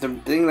 the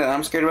thing that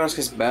I'm scared about is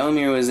because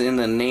Bellemere was in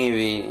the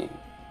Navy.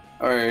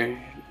 Or...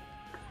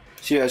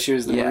 She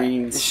was the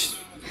Marines.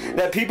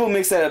 That people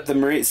mix that up, the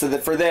Marines, so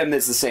that for them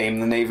it's the same.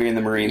 The Navy and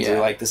the Marines are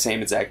like the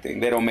same exact thing.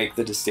 They don't make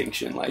the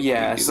distinction. Like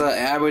so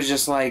I was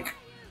just like...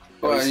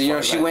 Well, you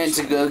know, she went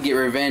to go get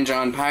revenge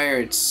on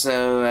pirates,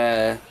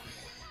 so,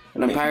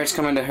 when the pirates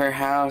come into her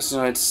house, you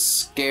know, it's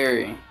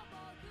scary.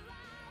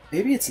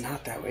 Maybe it's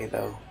not that way,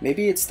 though.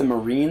 Maybe it's the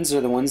Marines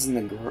are the ones in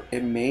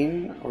the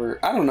Maine, or...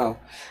 I don't know.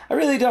 I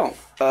really don't.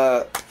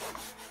 Come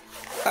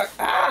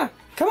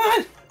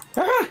on!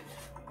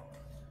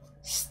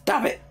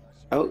 Stop it!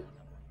 Oh,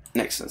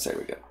 next one. There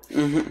we go.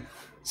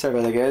 Sorry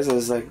about that, guys. I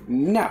was like,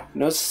 no.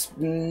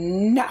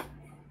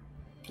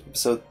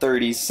 Episode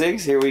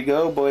 36. Here we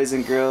go, boys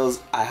and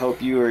girls. I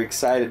hope you are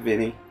excited,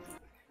 Vinny.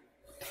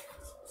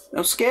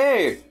 I'm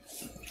scared.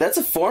 That's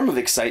a form of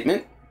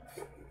excitement.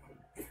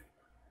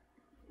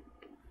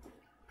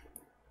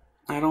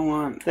 I don't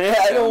want. Yeah,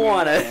 I don't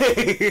want to.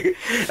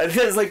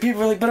 It's like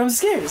people are like, but I'm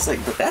scared. It's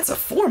like, but that's a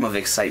form of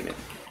excitement.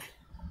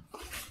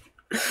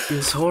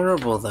 It's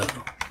horrible, though.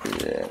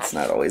 Yeah, it's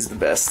not always the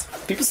best.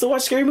 People still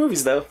watch scary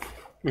movies, though.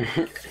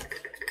 I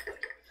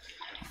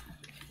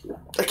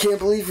can't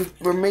believe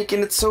we're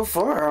making it so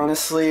far,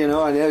 honestly. You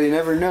know, you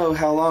never know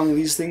how long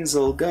these things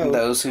will go.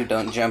 Those who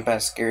don't jump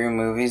at scary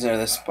movies are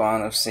the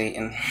spawn of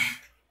Satan.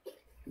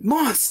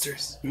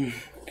 Monsters!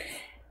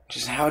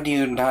 Just how do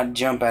you not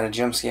jump at a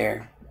jump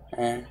scare?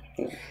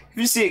 If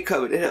you see it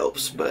coming, it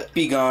helps, but...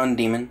 Be gone,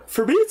 demon.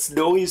 For me, it's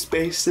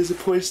noise-based as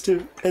opposed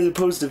to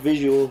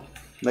visual.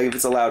 Like, if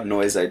it's a loud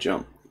noise, I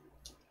jump.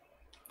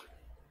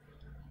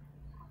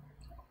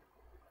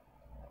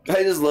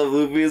 I just love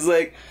Luffy. It's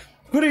like,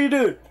 what are you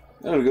doing?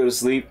 I'm gonna go to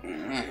sleep.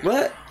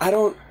 What?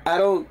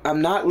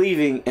 I'm not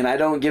leaving, and I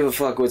don't give a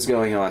fuck what's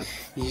going on.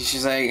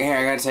 She's like, here,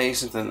 I gotta tell you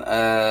something.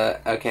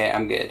 Okay,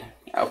 I'm good.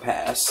 I'll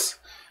pass.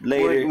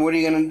 Later. What are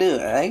you gonna do?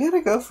 I gotta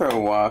go for a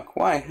walk.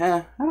 Why?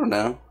 Huh? I don't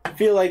know. I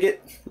feel like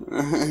it.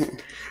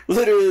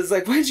 Literally, it's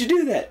like, why'd you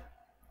do that?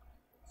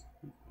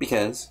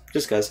 Because.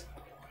 Just cause.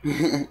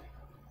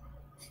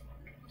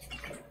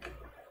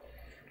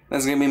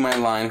 That's gonna be my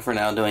line for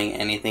now doing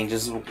anything.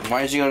 Just,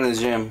 why'd you go to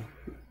the gym?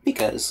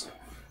 Because.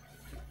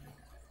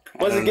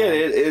 Once again,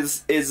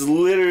 it's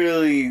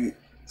literally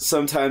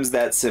sometimes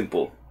that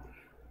simple.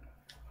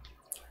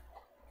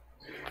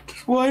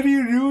 Why do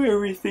you do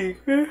everything?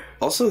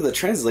 Also, the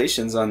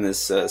translations on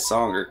this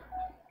song are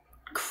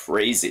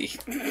crazy.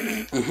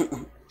 I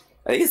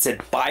think it said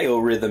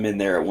biorhythm in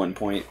there at one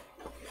point.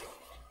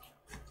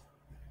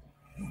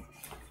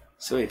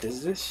 So wait,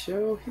 does this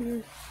show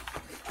here?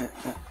 I'm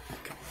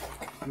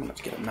gonna have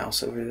to get a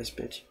mouse over this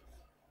bitch.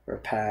 Or a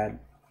pad.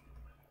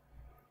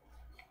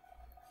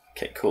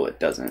 Okay, cool, it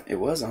doesn't. It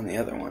was on the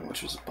other one,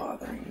 which was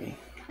bothering me.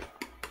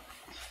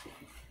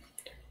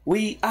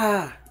 We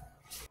are...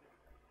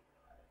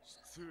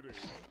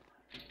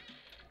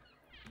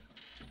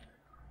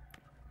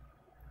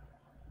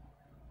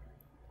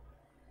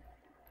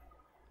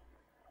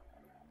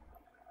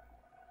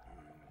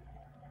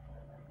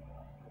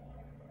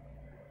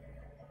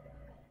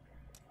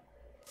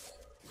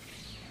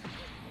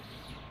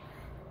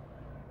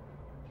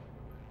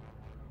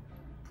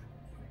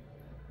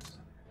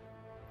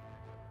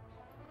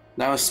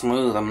 That was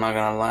smooth, I'm not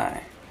gonna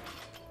lie.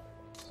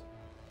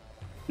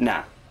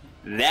 Nah,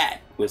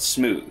 that was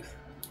smooth.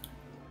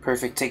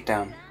 Perfect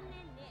takedown.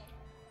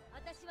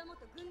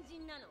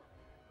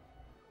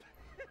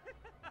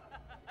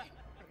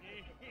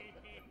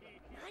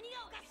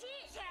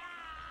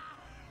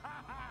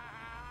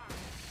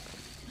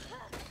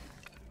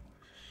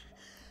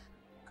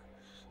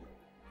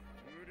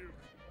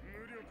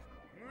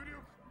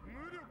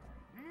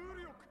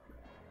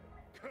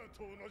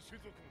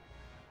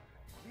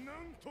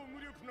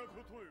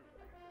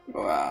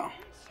 Wow.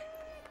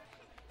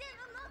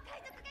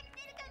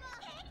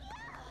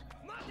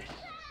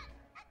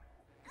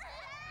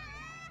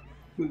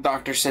 The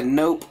doctor said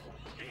nope.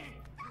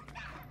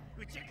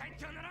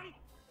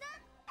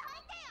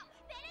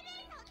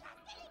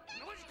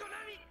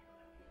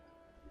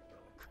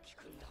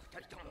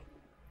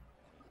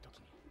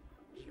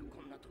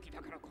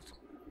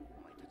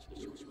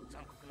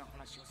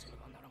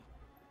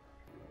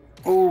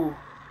 Oh.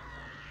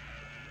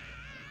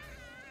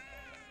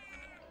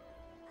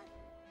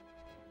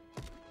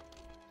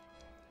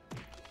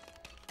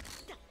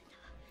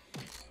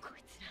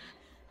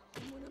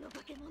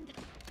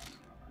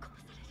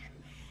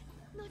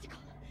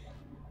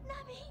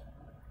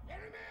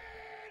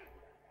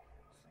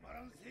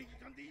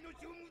 んで命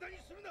を無駄に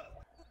するな。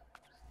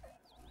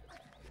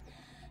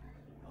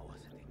合わ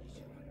せて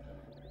20万だ。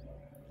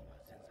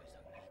今全財産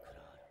がいくら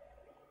ある？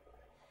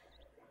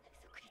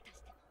そこに足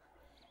しても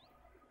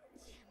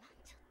10万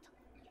ちょっと。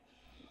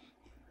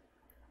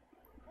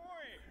お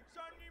い、3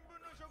人分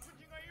の食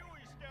事が用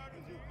意してある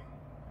ぜ。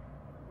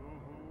お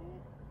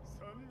お、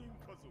3人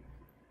家族。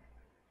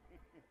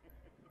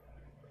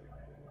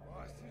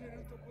忘れ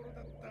るところ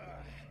だっ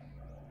た。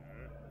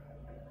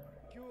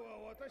今日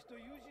は私と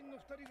友人の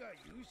2人が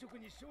夕食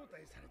に招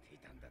待されてい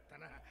たんだった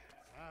な。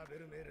さあベ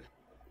ルメール、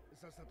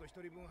さっさと1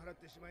人分払っ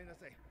てしまいな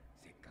さい。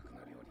せっかく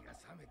の料理が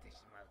冷めて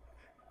しまう。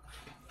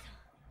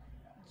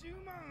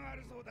10万あ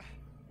るそうだ。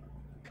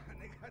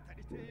金が足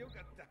りてよか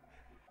った。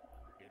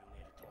ベル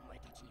メールとお前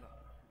たちには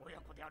親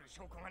子である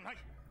証拠がない。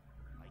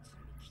あいつ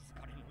らに気づ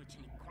かれぬうち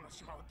にこの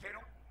島を出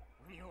ろ。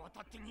海を渡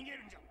って逃げ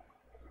るんじゃ。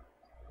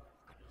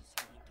他に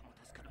3人とも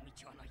助かる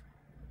道はない。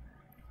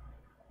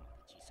まだ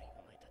小さい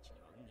お前たちに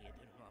は海へ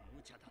出るのは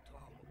無茶だと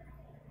は思う。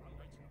万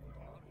が一のこ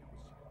とがあるやも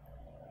しれない。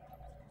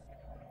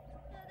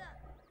やだ。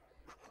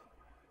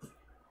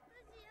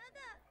私や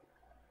だ。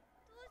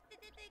どうして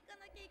出て行か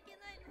なきゃいけ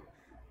ないの？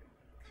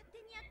勝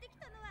手にやってき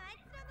たのはあい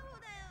つらの方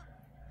だよ。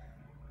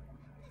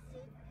私、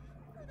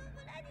この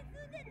村に住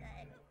んでた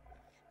よ。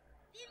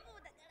貧乏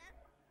だから。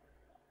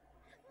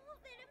も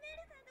うベルメ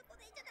ールさんの子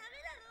でいちゃダ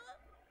メなの？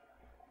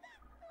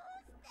ど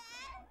うしてな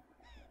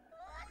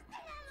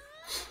の？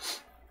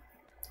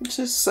 It's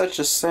just such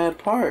a sad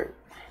part.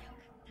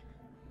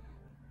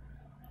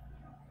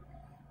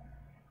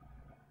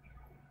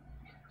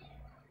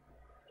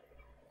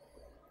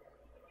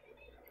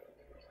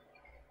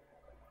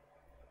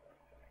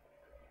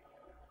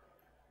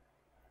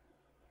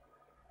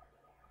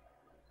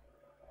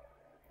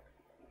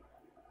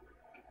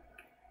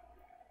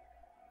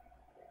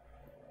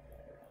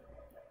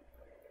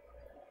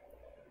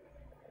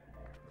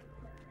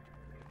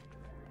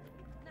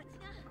 待ち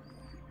な。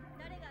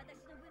誰が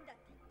私の分だっ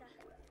て言った？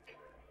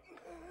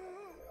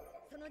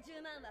その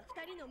10万は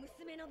2人の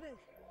娘の分。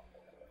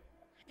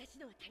私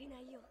のは足りな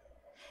いよ。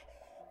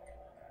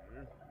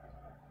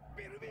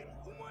ベルメー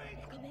ル、お前。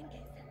ごめんゲ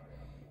ンさん。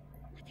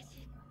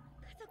私、家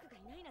族が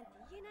いないなんて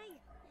言えないよ。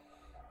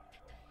たと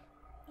え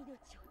命を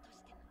落と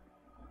しても。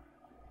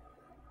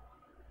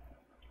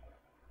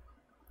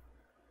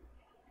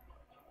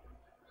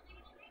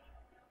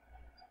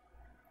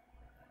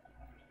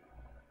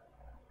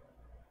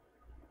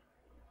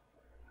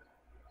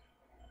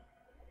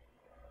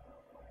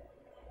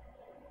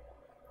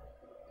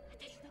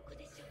私の子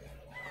でしょ。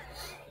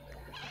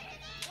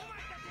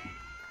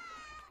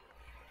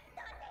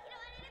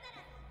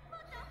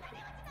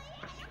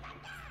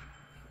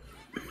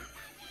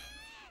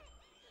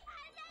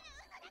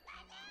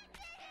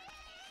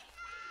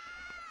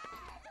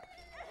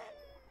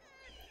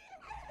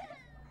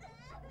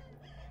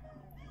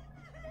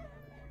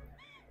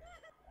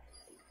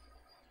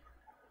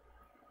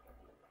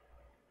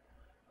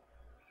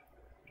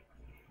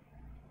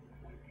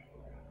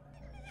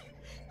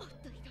もっ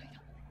といろい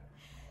ろ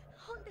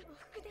本でも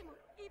服でも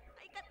いっ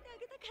ぱい買ってあ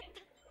げたかっ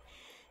た。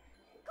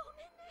ご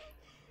めんね。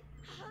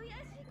母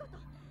親らしいこと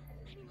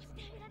何もし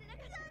てあげられな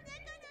かった。そんな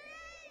ことな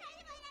い。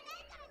何もいら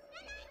ないから死な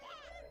ないで。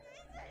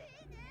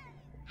いいね。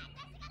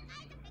私が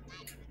書いた世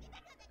界の好きな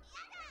ことに嫌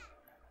だ。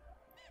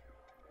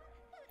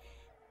そうね。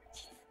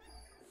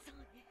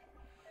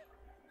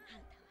あ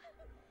んた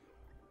は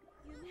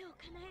夢を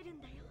叶える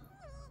んだよ。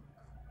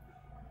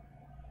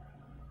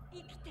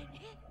生きて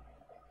ね。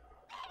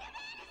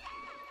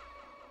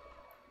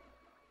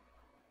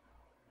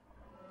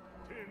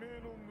てめ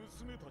えの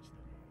娘たちだ。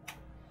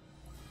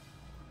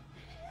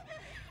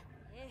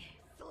ええ、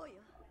そうよ。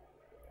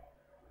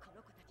こ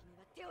の子たちに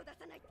は手を出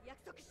さないって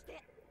約束して。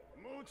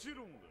もち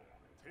ろんだ。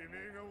てめ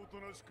えがおと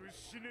なしく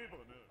死ねば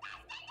な。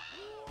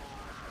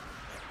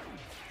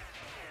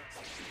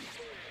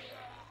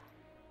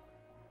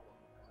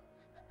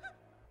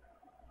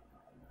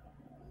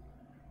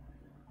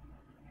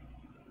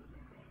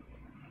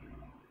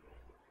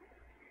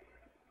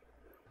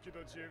気立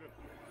ちやがって。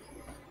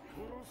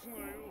殺す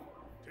なよ。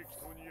適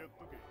当にやっ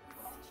とけ。ち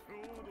ょ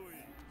うどい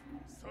い。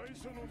最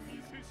初の見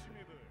せし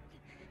めだ。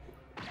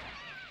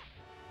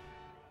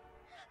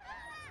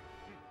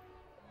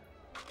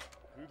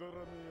くだらね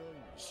え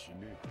愛にし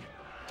ねえ。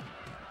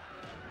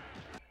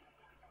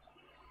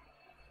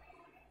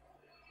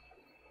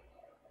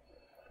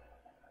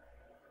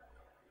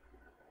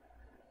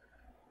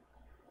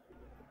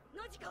ノ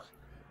ジコ、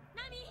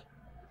ナミ。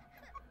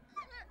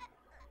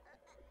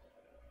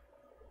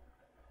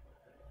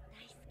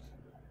大好き。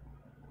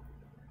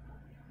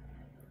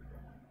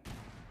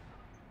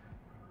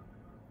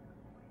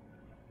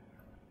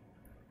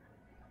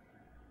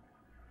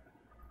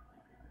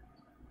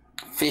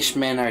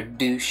Fishmen are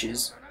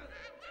douches.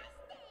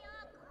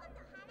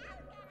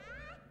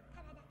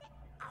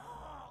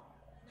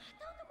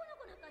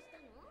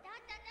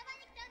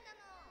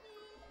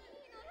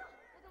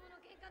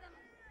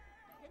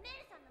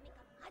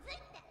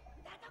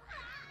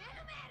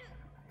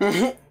 誰に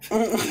も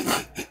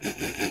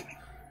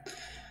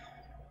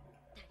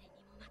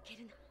負け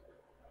るな。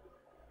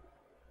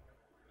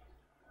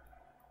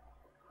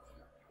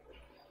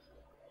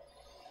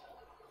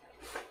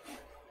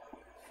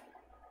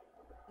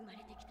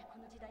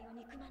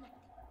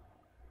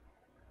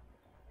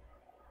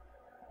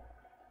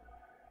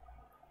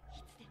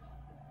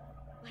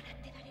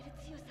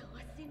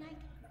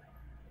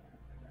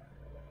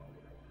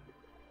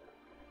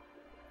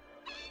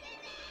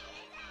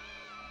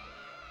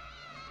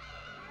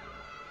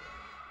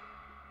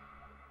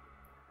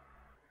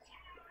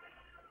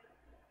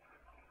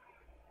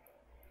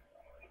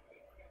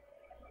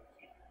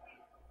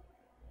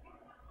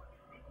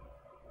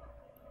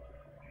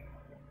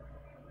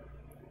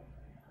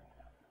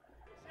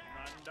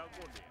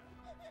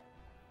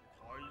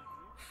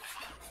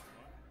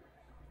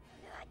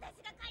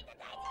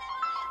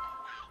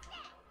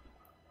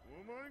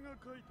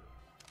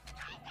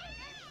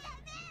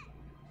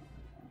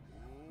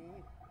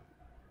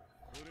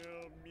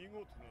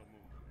事なも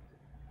ん。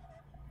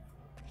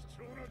貴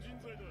重な人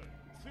材だ。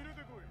連れ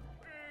てこい。よ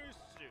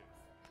し。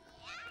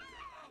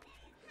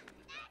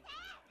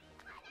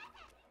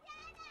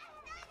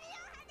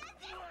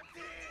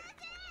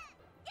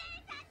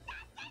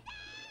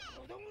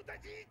子供た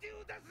ちに手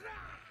を出すな。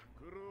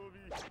黒帯。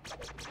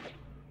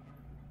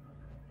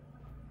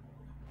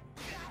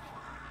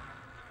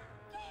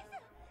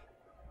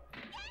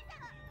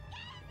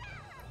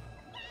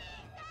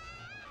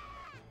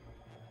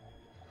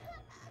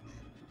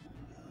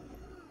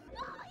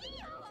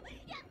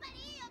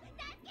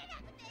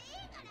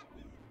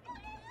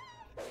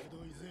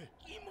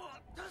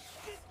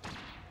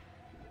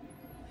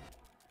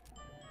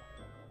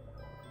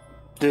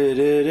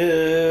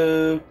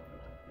Do-do-do.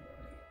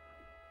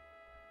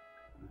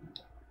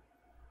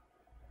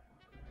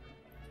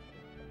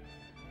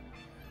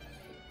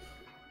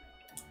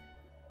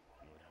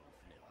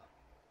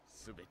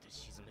 全て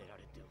沈めら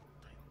れておっ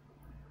たよ。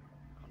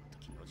あの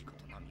時ノジコ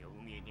とナミを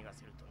海へ逃が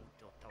せると思っ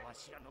ておったわ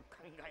しらの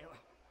考えは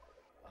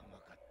甘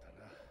かった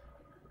な。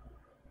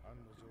案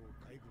の定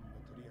海軍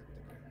も取り合っ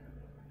てくれ。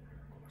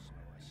この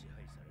島は支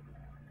配される。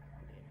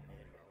ベル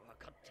メールは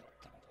分かっておっ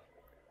たのだ。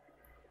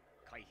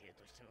海兵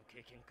としての経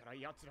験から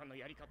奴らの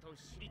やり方を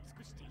知り尽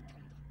くしていたん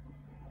だ。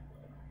も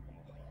は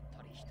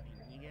や誰一人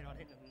逃げら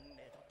れぬ運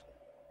命だと。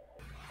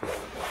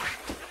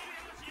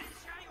支援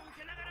支配を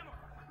受けながらも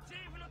政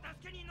府の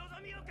助けに望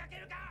みをかけ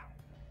るか。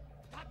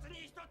二つ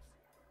に一つ。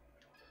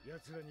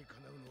奴らにか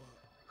なうのは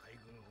海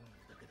軍本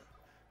部だけだ。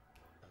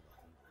だが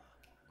本部は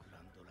グ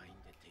ランドライン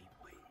で手一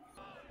杯。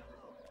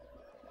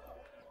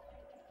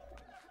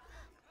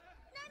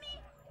ナ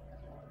ミ、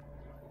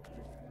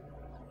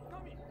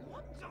ワ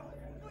ッチャー、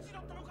無事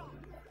だったのか。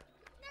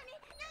ナミ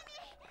大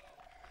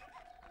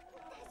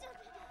丈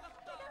夫？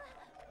怪我は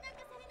なん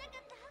かされなか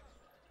った？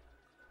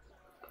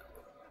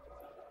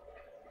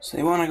 So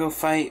they want to go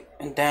fight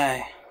and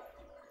die.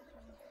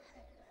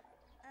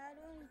 アー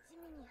ロン一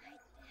味に入っ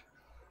て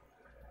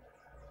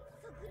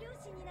測量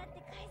士になって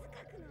海図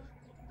書くの。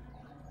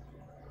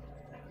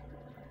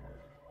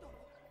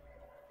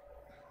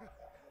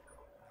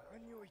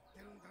何を言っ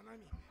てるんだナ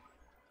ミ。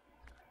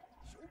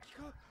正気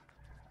か。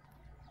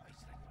あい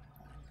つらに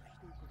何か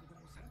ひどいことで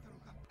もされたの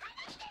か。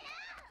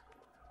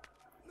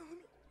ナ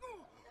ミ、そ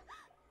れは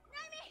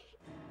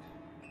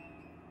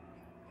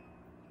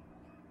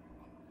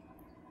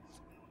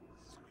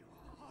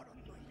アーロ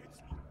ンの入れ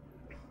墨。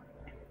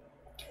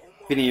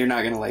 Vinny, you're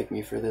not gonna like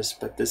me for this,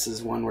 but this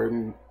is one where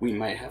we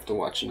might have to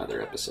watch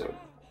another episode. こん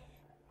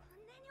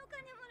なにお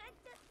金もらっ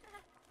ちゃったら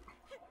ど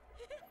う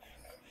いう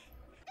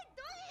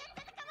や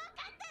つだか分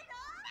かってんの？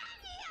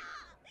何よ！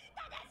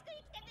正しく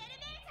生きてベル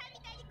メールさん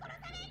みたいに殺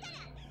されるから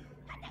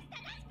私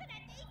正しくな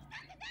んて生きた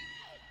くな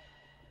い。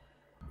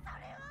そ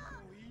れを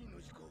もういいの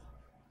ジコ。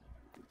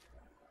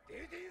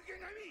出て行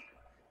けナミ。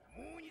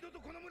もう二度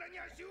とこの村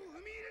に足を踏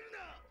み入れる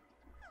な。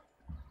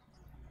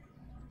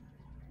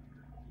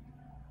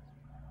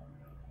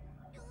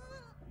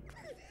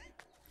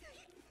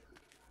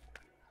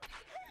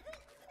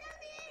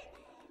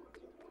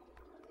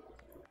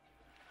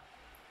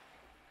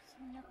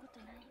そんなこと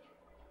ない。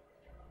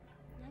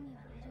ナミは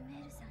ベル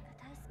メールさんが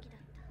大好き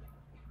だった。ね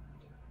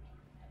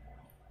え、ベルメ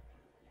ールさ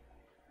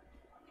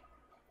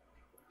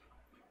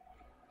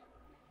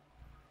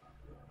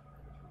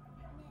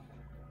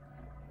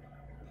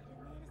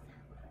ん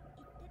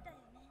言ってたよ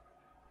ね。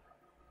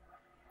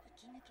生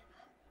き抜け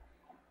ば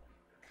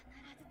必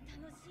ず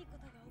楽しいこ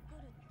とが起こ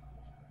るって。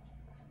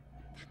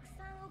たく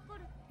さん起こ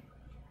るって。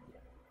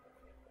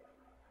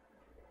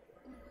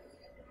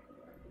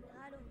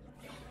アーロンに連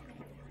れてかれてから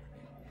ね。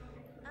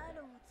アー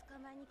ロンを捕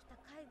まえに来た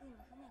海軍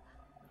の船が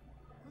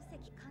5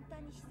隻簡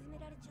単に沈め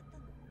られちゃった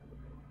の。き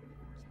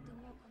っと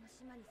もうこの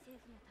島に政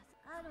府の助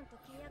け。アーロンと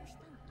契約し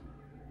たの。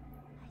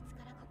あいつ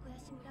からここや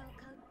し村を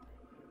買うって。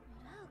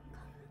村を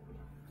買う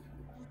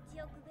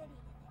？1億ベリー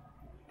で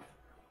ね。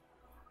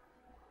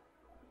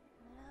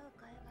村を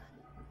買えば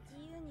自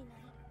由にな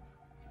れる。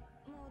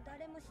もう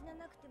誰も死な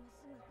なくても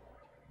済む。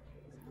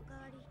その代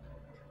わり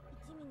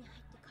一味に入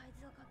って海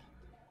図をかけて。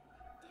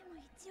で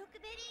も1億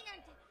ベリーな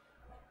んて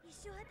一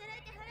生働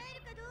いて払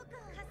えるかどうか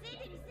稼い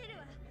でみせる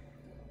わ。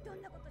ど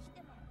んなことして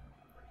も。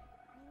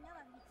みんな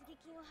は貢ぎ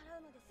金を払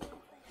うので精一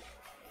杯。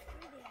一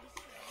人でやるし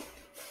かない。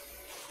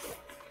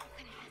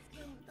彼助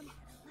けを求め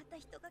たらまた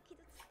人が傷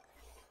つくか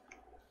ら。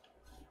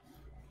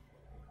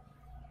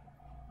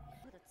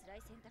ほど辛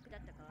い選択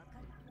だったかわか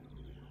る？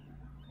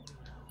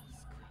村を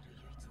救える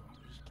唯一の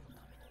取引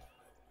のために。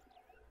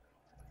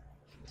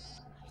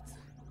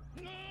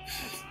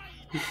あ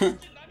い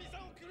つナミ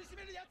さんを苦し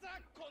めるやつは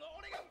この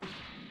俺が。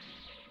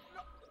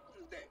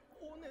で、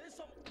お姉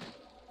さん。だか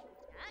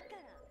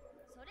ら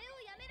それ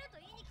をやめろ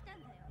と言いに来たん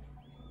だよ。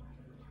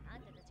あ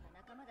んたたちが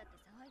仲間だって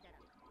騒いだら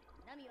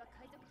ナミは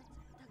海賊たち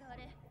に疑わ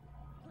れ、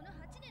この8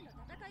年の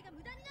戦いが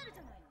無駄になる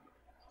じゃないの。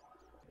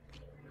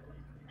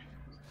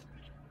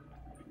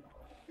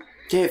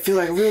 Can't feel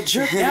like a real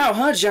jerk now,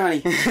 huh,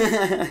 Johnny?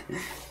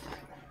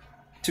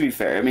 To be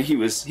fair, I mean he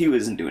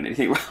wasn't doing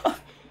anything wrong.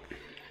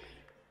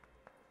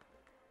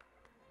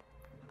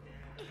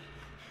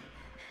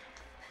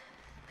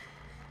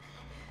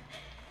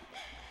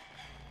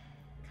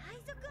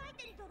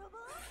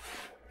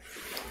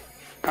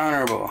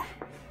 Honorable. こ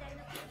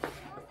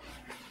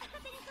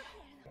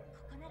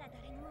こなら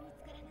誰にも見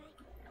つからない。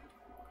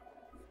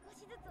少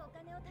しずつお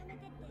金を貯め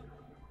てって、いっ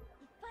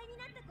ぱいに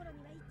なった頃に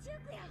は1億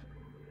よ。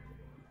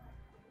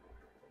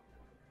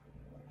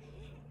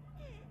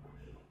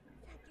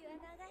先は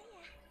長いや。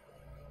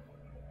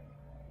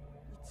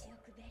1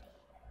億ベリー。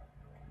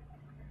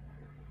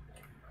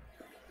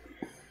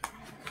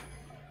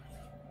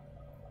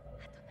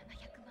あと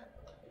700万。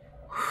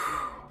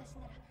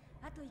私なら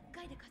あと1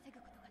回で稼ぐ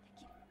ことがで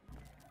きる。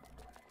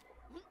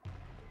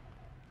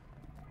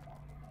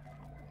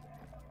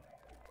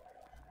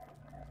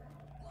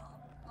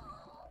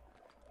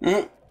うん。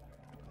最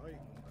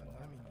後が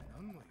ナミに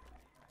何の用？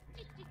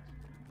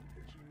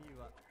君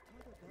はた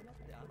だ黙っ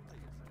て案内をすれ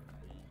ば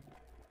いい。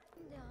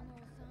で、おっ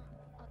さん、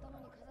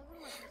頭に風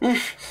車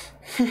して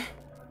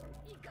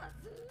いか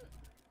ず。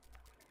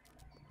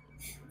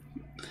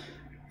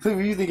 So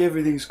you think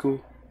everything's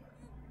cool?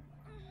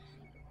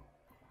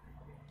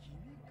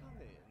 君か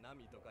ね、ナ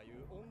ミとかい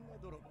う女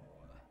泥棒は。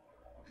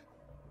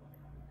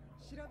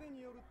調べ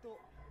によると、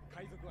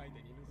海賊相手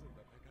に盗ん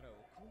だ宝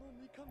をこの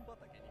みかん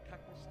畑に隠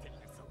してい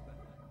るそうだ。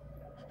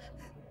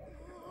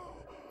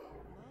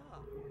ま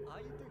あ、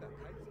相手が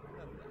海賊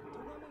なんだ。咎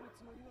めるつ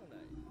もりはな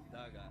い。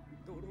だが、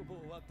泥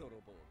棒は泥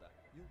棒だ。よ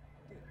っ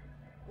て、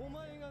お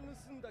前が盗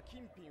んだ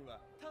金品は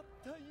たっ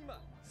た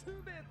今、すべ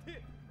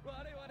て我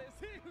々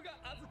政府が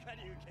預か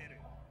り受ける。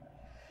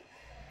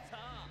さ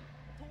あ、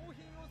盗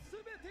品をす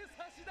べて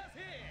差し出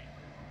せ。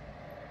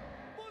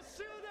没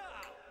収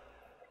だ。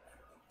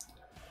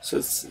 So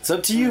it's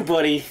up to you,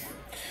 buddy.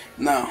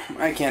 No,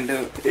 I can't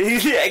do it.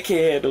 I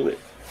can't handle it.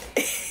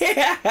 It's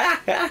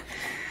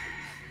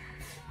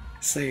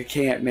like I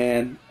can't,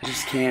 man. I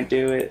just can't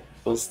do it.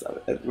 We'll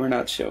stop it. We're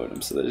not showing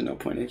them, so there's no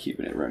point in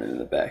keeping it running in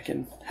the back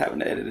and having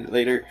to edit it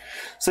later.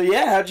 So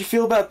yeah, how'd you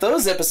feel about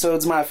those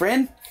episodes, my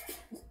friend?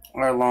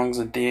 Our long's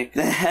a dick.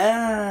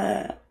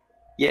 Yeah,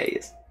 he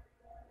is.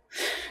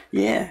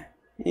 Yeah.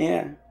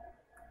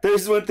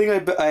 There's one thing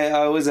I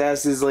always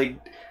ask is like,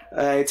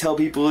 I tell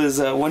people is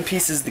One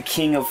Piece is the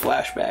king of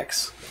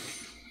flashbacks.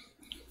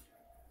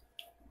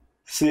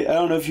 See, I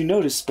don't know if you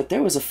noticed, but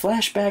there was a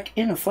flashback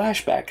in a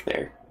flashback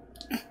there.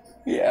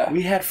 Yeah.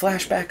 We had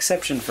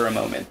flashbackception for a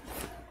moment.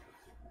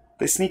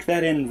 They sneak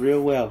that in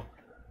real well.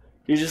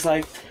 You're just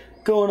like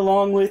going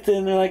along with it,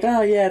 and they're like,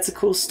 oh yeah, it's a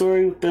cool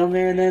story with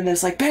Bellemere, and then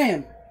it's like,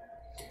 bam!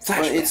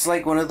 Well, it's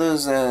like one of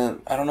those, I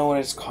don't know what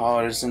it's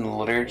called, it's in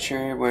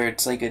literature, where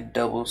it's like a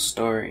double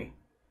story.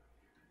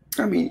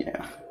 I mean,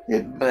 yeah.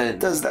 It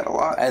does that a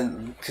lot.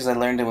 Because I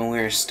learned it when we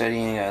were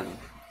studying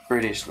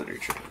British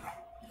literature.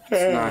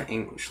 It's not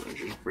English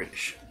literature, it's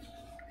British.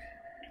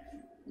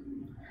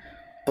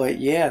 But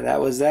yeah,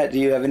 that was that. Do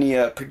you have any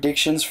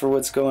predictions for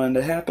what's going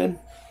to happen?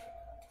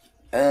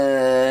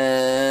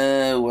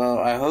 Well,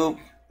 I hope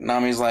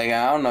Nami's like,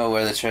 I don't know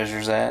where the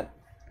treasure's at.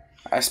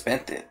 I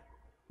spent it.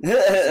 So,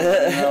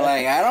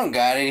 like, I don't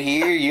got it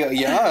here.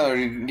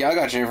 Y'all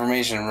got your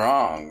information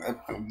wrong.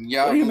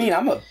 Y'all, what do you mean?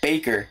 I'm a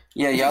baker.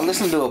 Yeah, y'all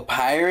listen to a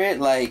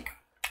pirate? Like,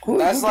 who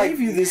gave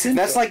you this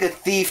info? That's like a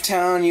thief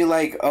telling you,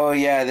 like, oh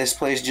yeah, this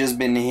place just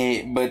been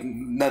hit, but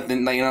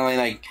nothing, like, you know,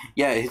 like,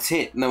 yeah, it's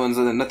hit.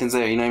 Nothing's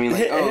there. You know what I mean?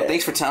 Like, oh,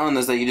 thanks for telling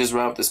us that you just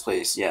robbed this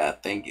place. Yeah,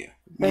 thank you.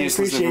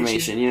 Useless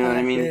information. You know what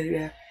I mean?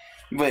 Yeah.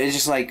 But it's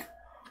just like,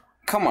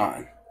 come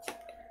on.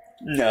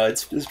 No,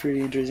 it's pretty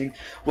interesting.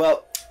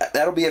 Well,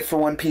 that'll be it for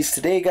One Piece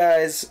today,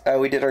 guys.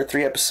 We did our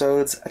 3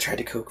 episodes. I tried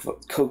to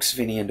coax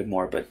Vinny into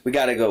more, but we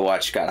gotta go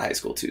watch God of High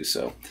School too,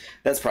 so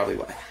that's probably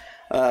why.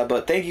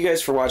 But thank you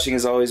guys for watching.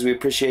 As always, we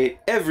appreciate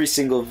every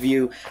single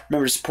view.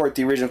 Remember to support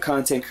the original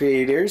content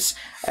creators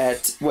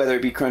at whether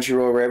it be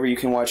Crunchyroll or wherever you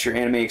can watch your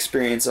anime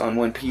experience on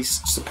One Piece.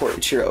 Support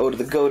Ichiro Oda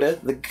the Goda,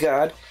 the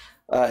God.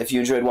 If you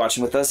enjoyed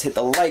watching with us, hit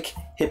the like,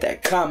 hit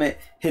that comment,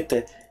 hit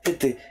the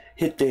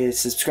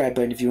subscribe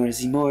button if you want to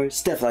see more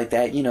stuff like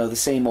that. You know, the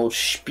same old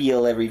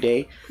spiel every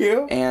day.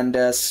 Yeah. And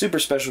super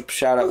special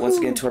shout out once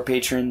again to our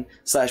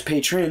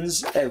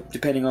patron/patrons,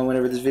 depending on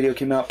whenever this video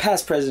came out,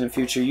 past, present, and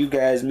future. You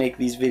guys make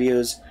these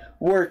videos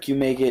work. You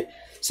make it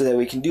so that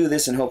we can do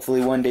this and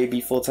hopefully one day be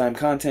full-time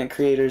content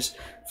creators.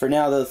 For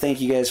now, though, thank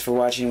you guys for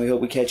watching. We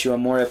hope we catch you on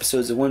more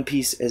episodes of One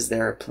Piece, as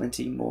there are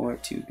plenty more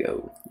to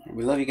go.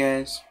 We love you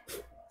guys.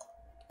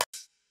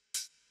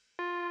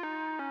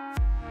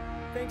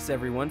 Thanks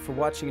everyone for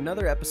watching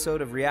another episode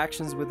of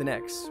Reactions with an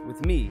X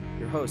with me,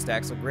 your host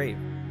Axel.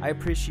 I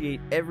appreciate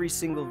every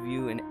single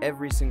view and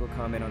every single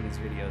comment on these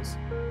videos.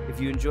 If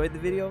you enjoyed the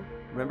video,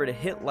 remember to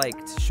hit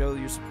like to show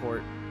your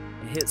support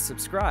and hit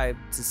subscribe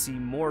to see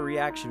more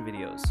reaction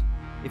videos.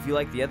 If you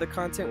like the other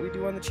content we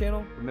do on the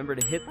channel, remember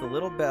to hit the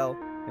little bell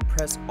and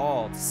press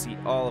all to see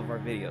all of our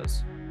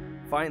videos.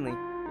 Finally,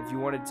 if you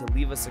wanted to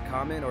leave us a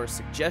comment or a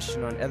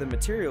suggestion on other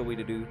material we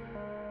to do,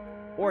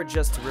 or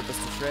just to rip us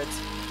to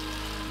shreds,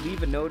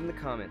 leave a note in the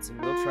comments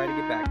and we'll try to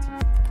get back to you.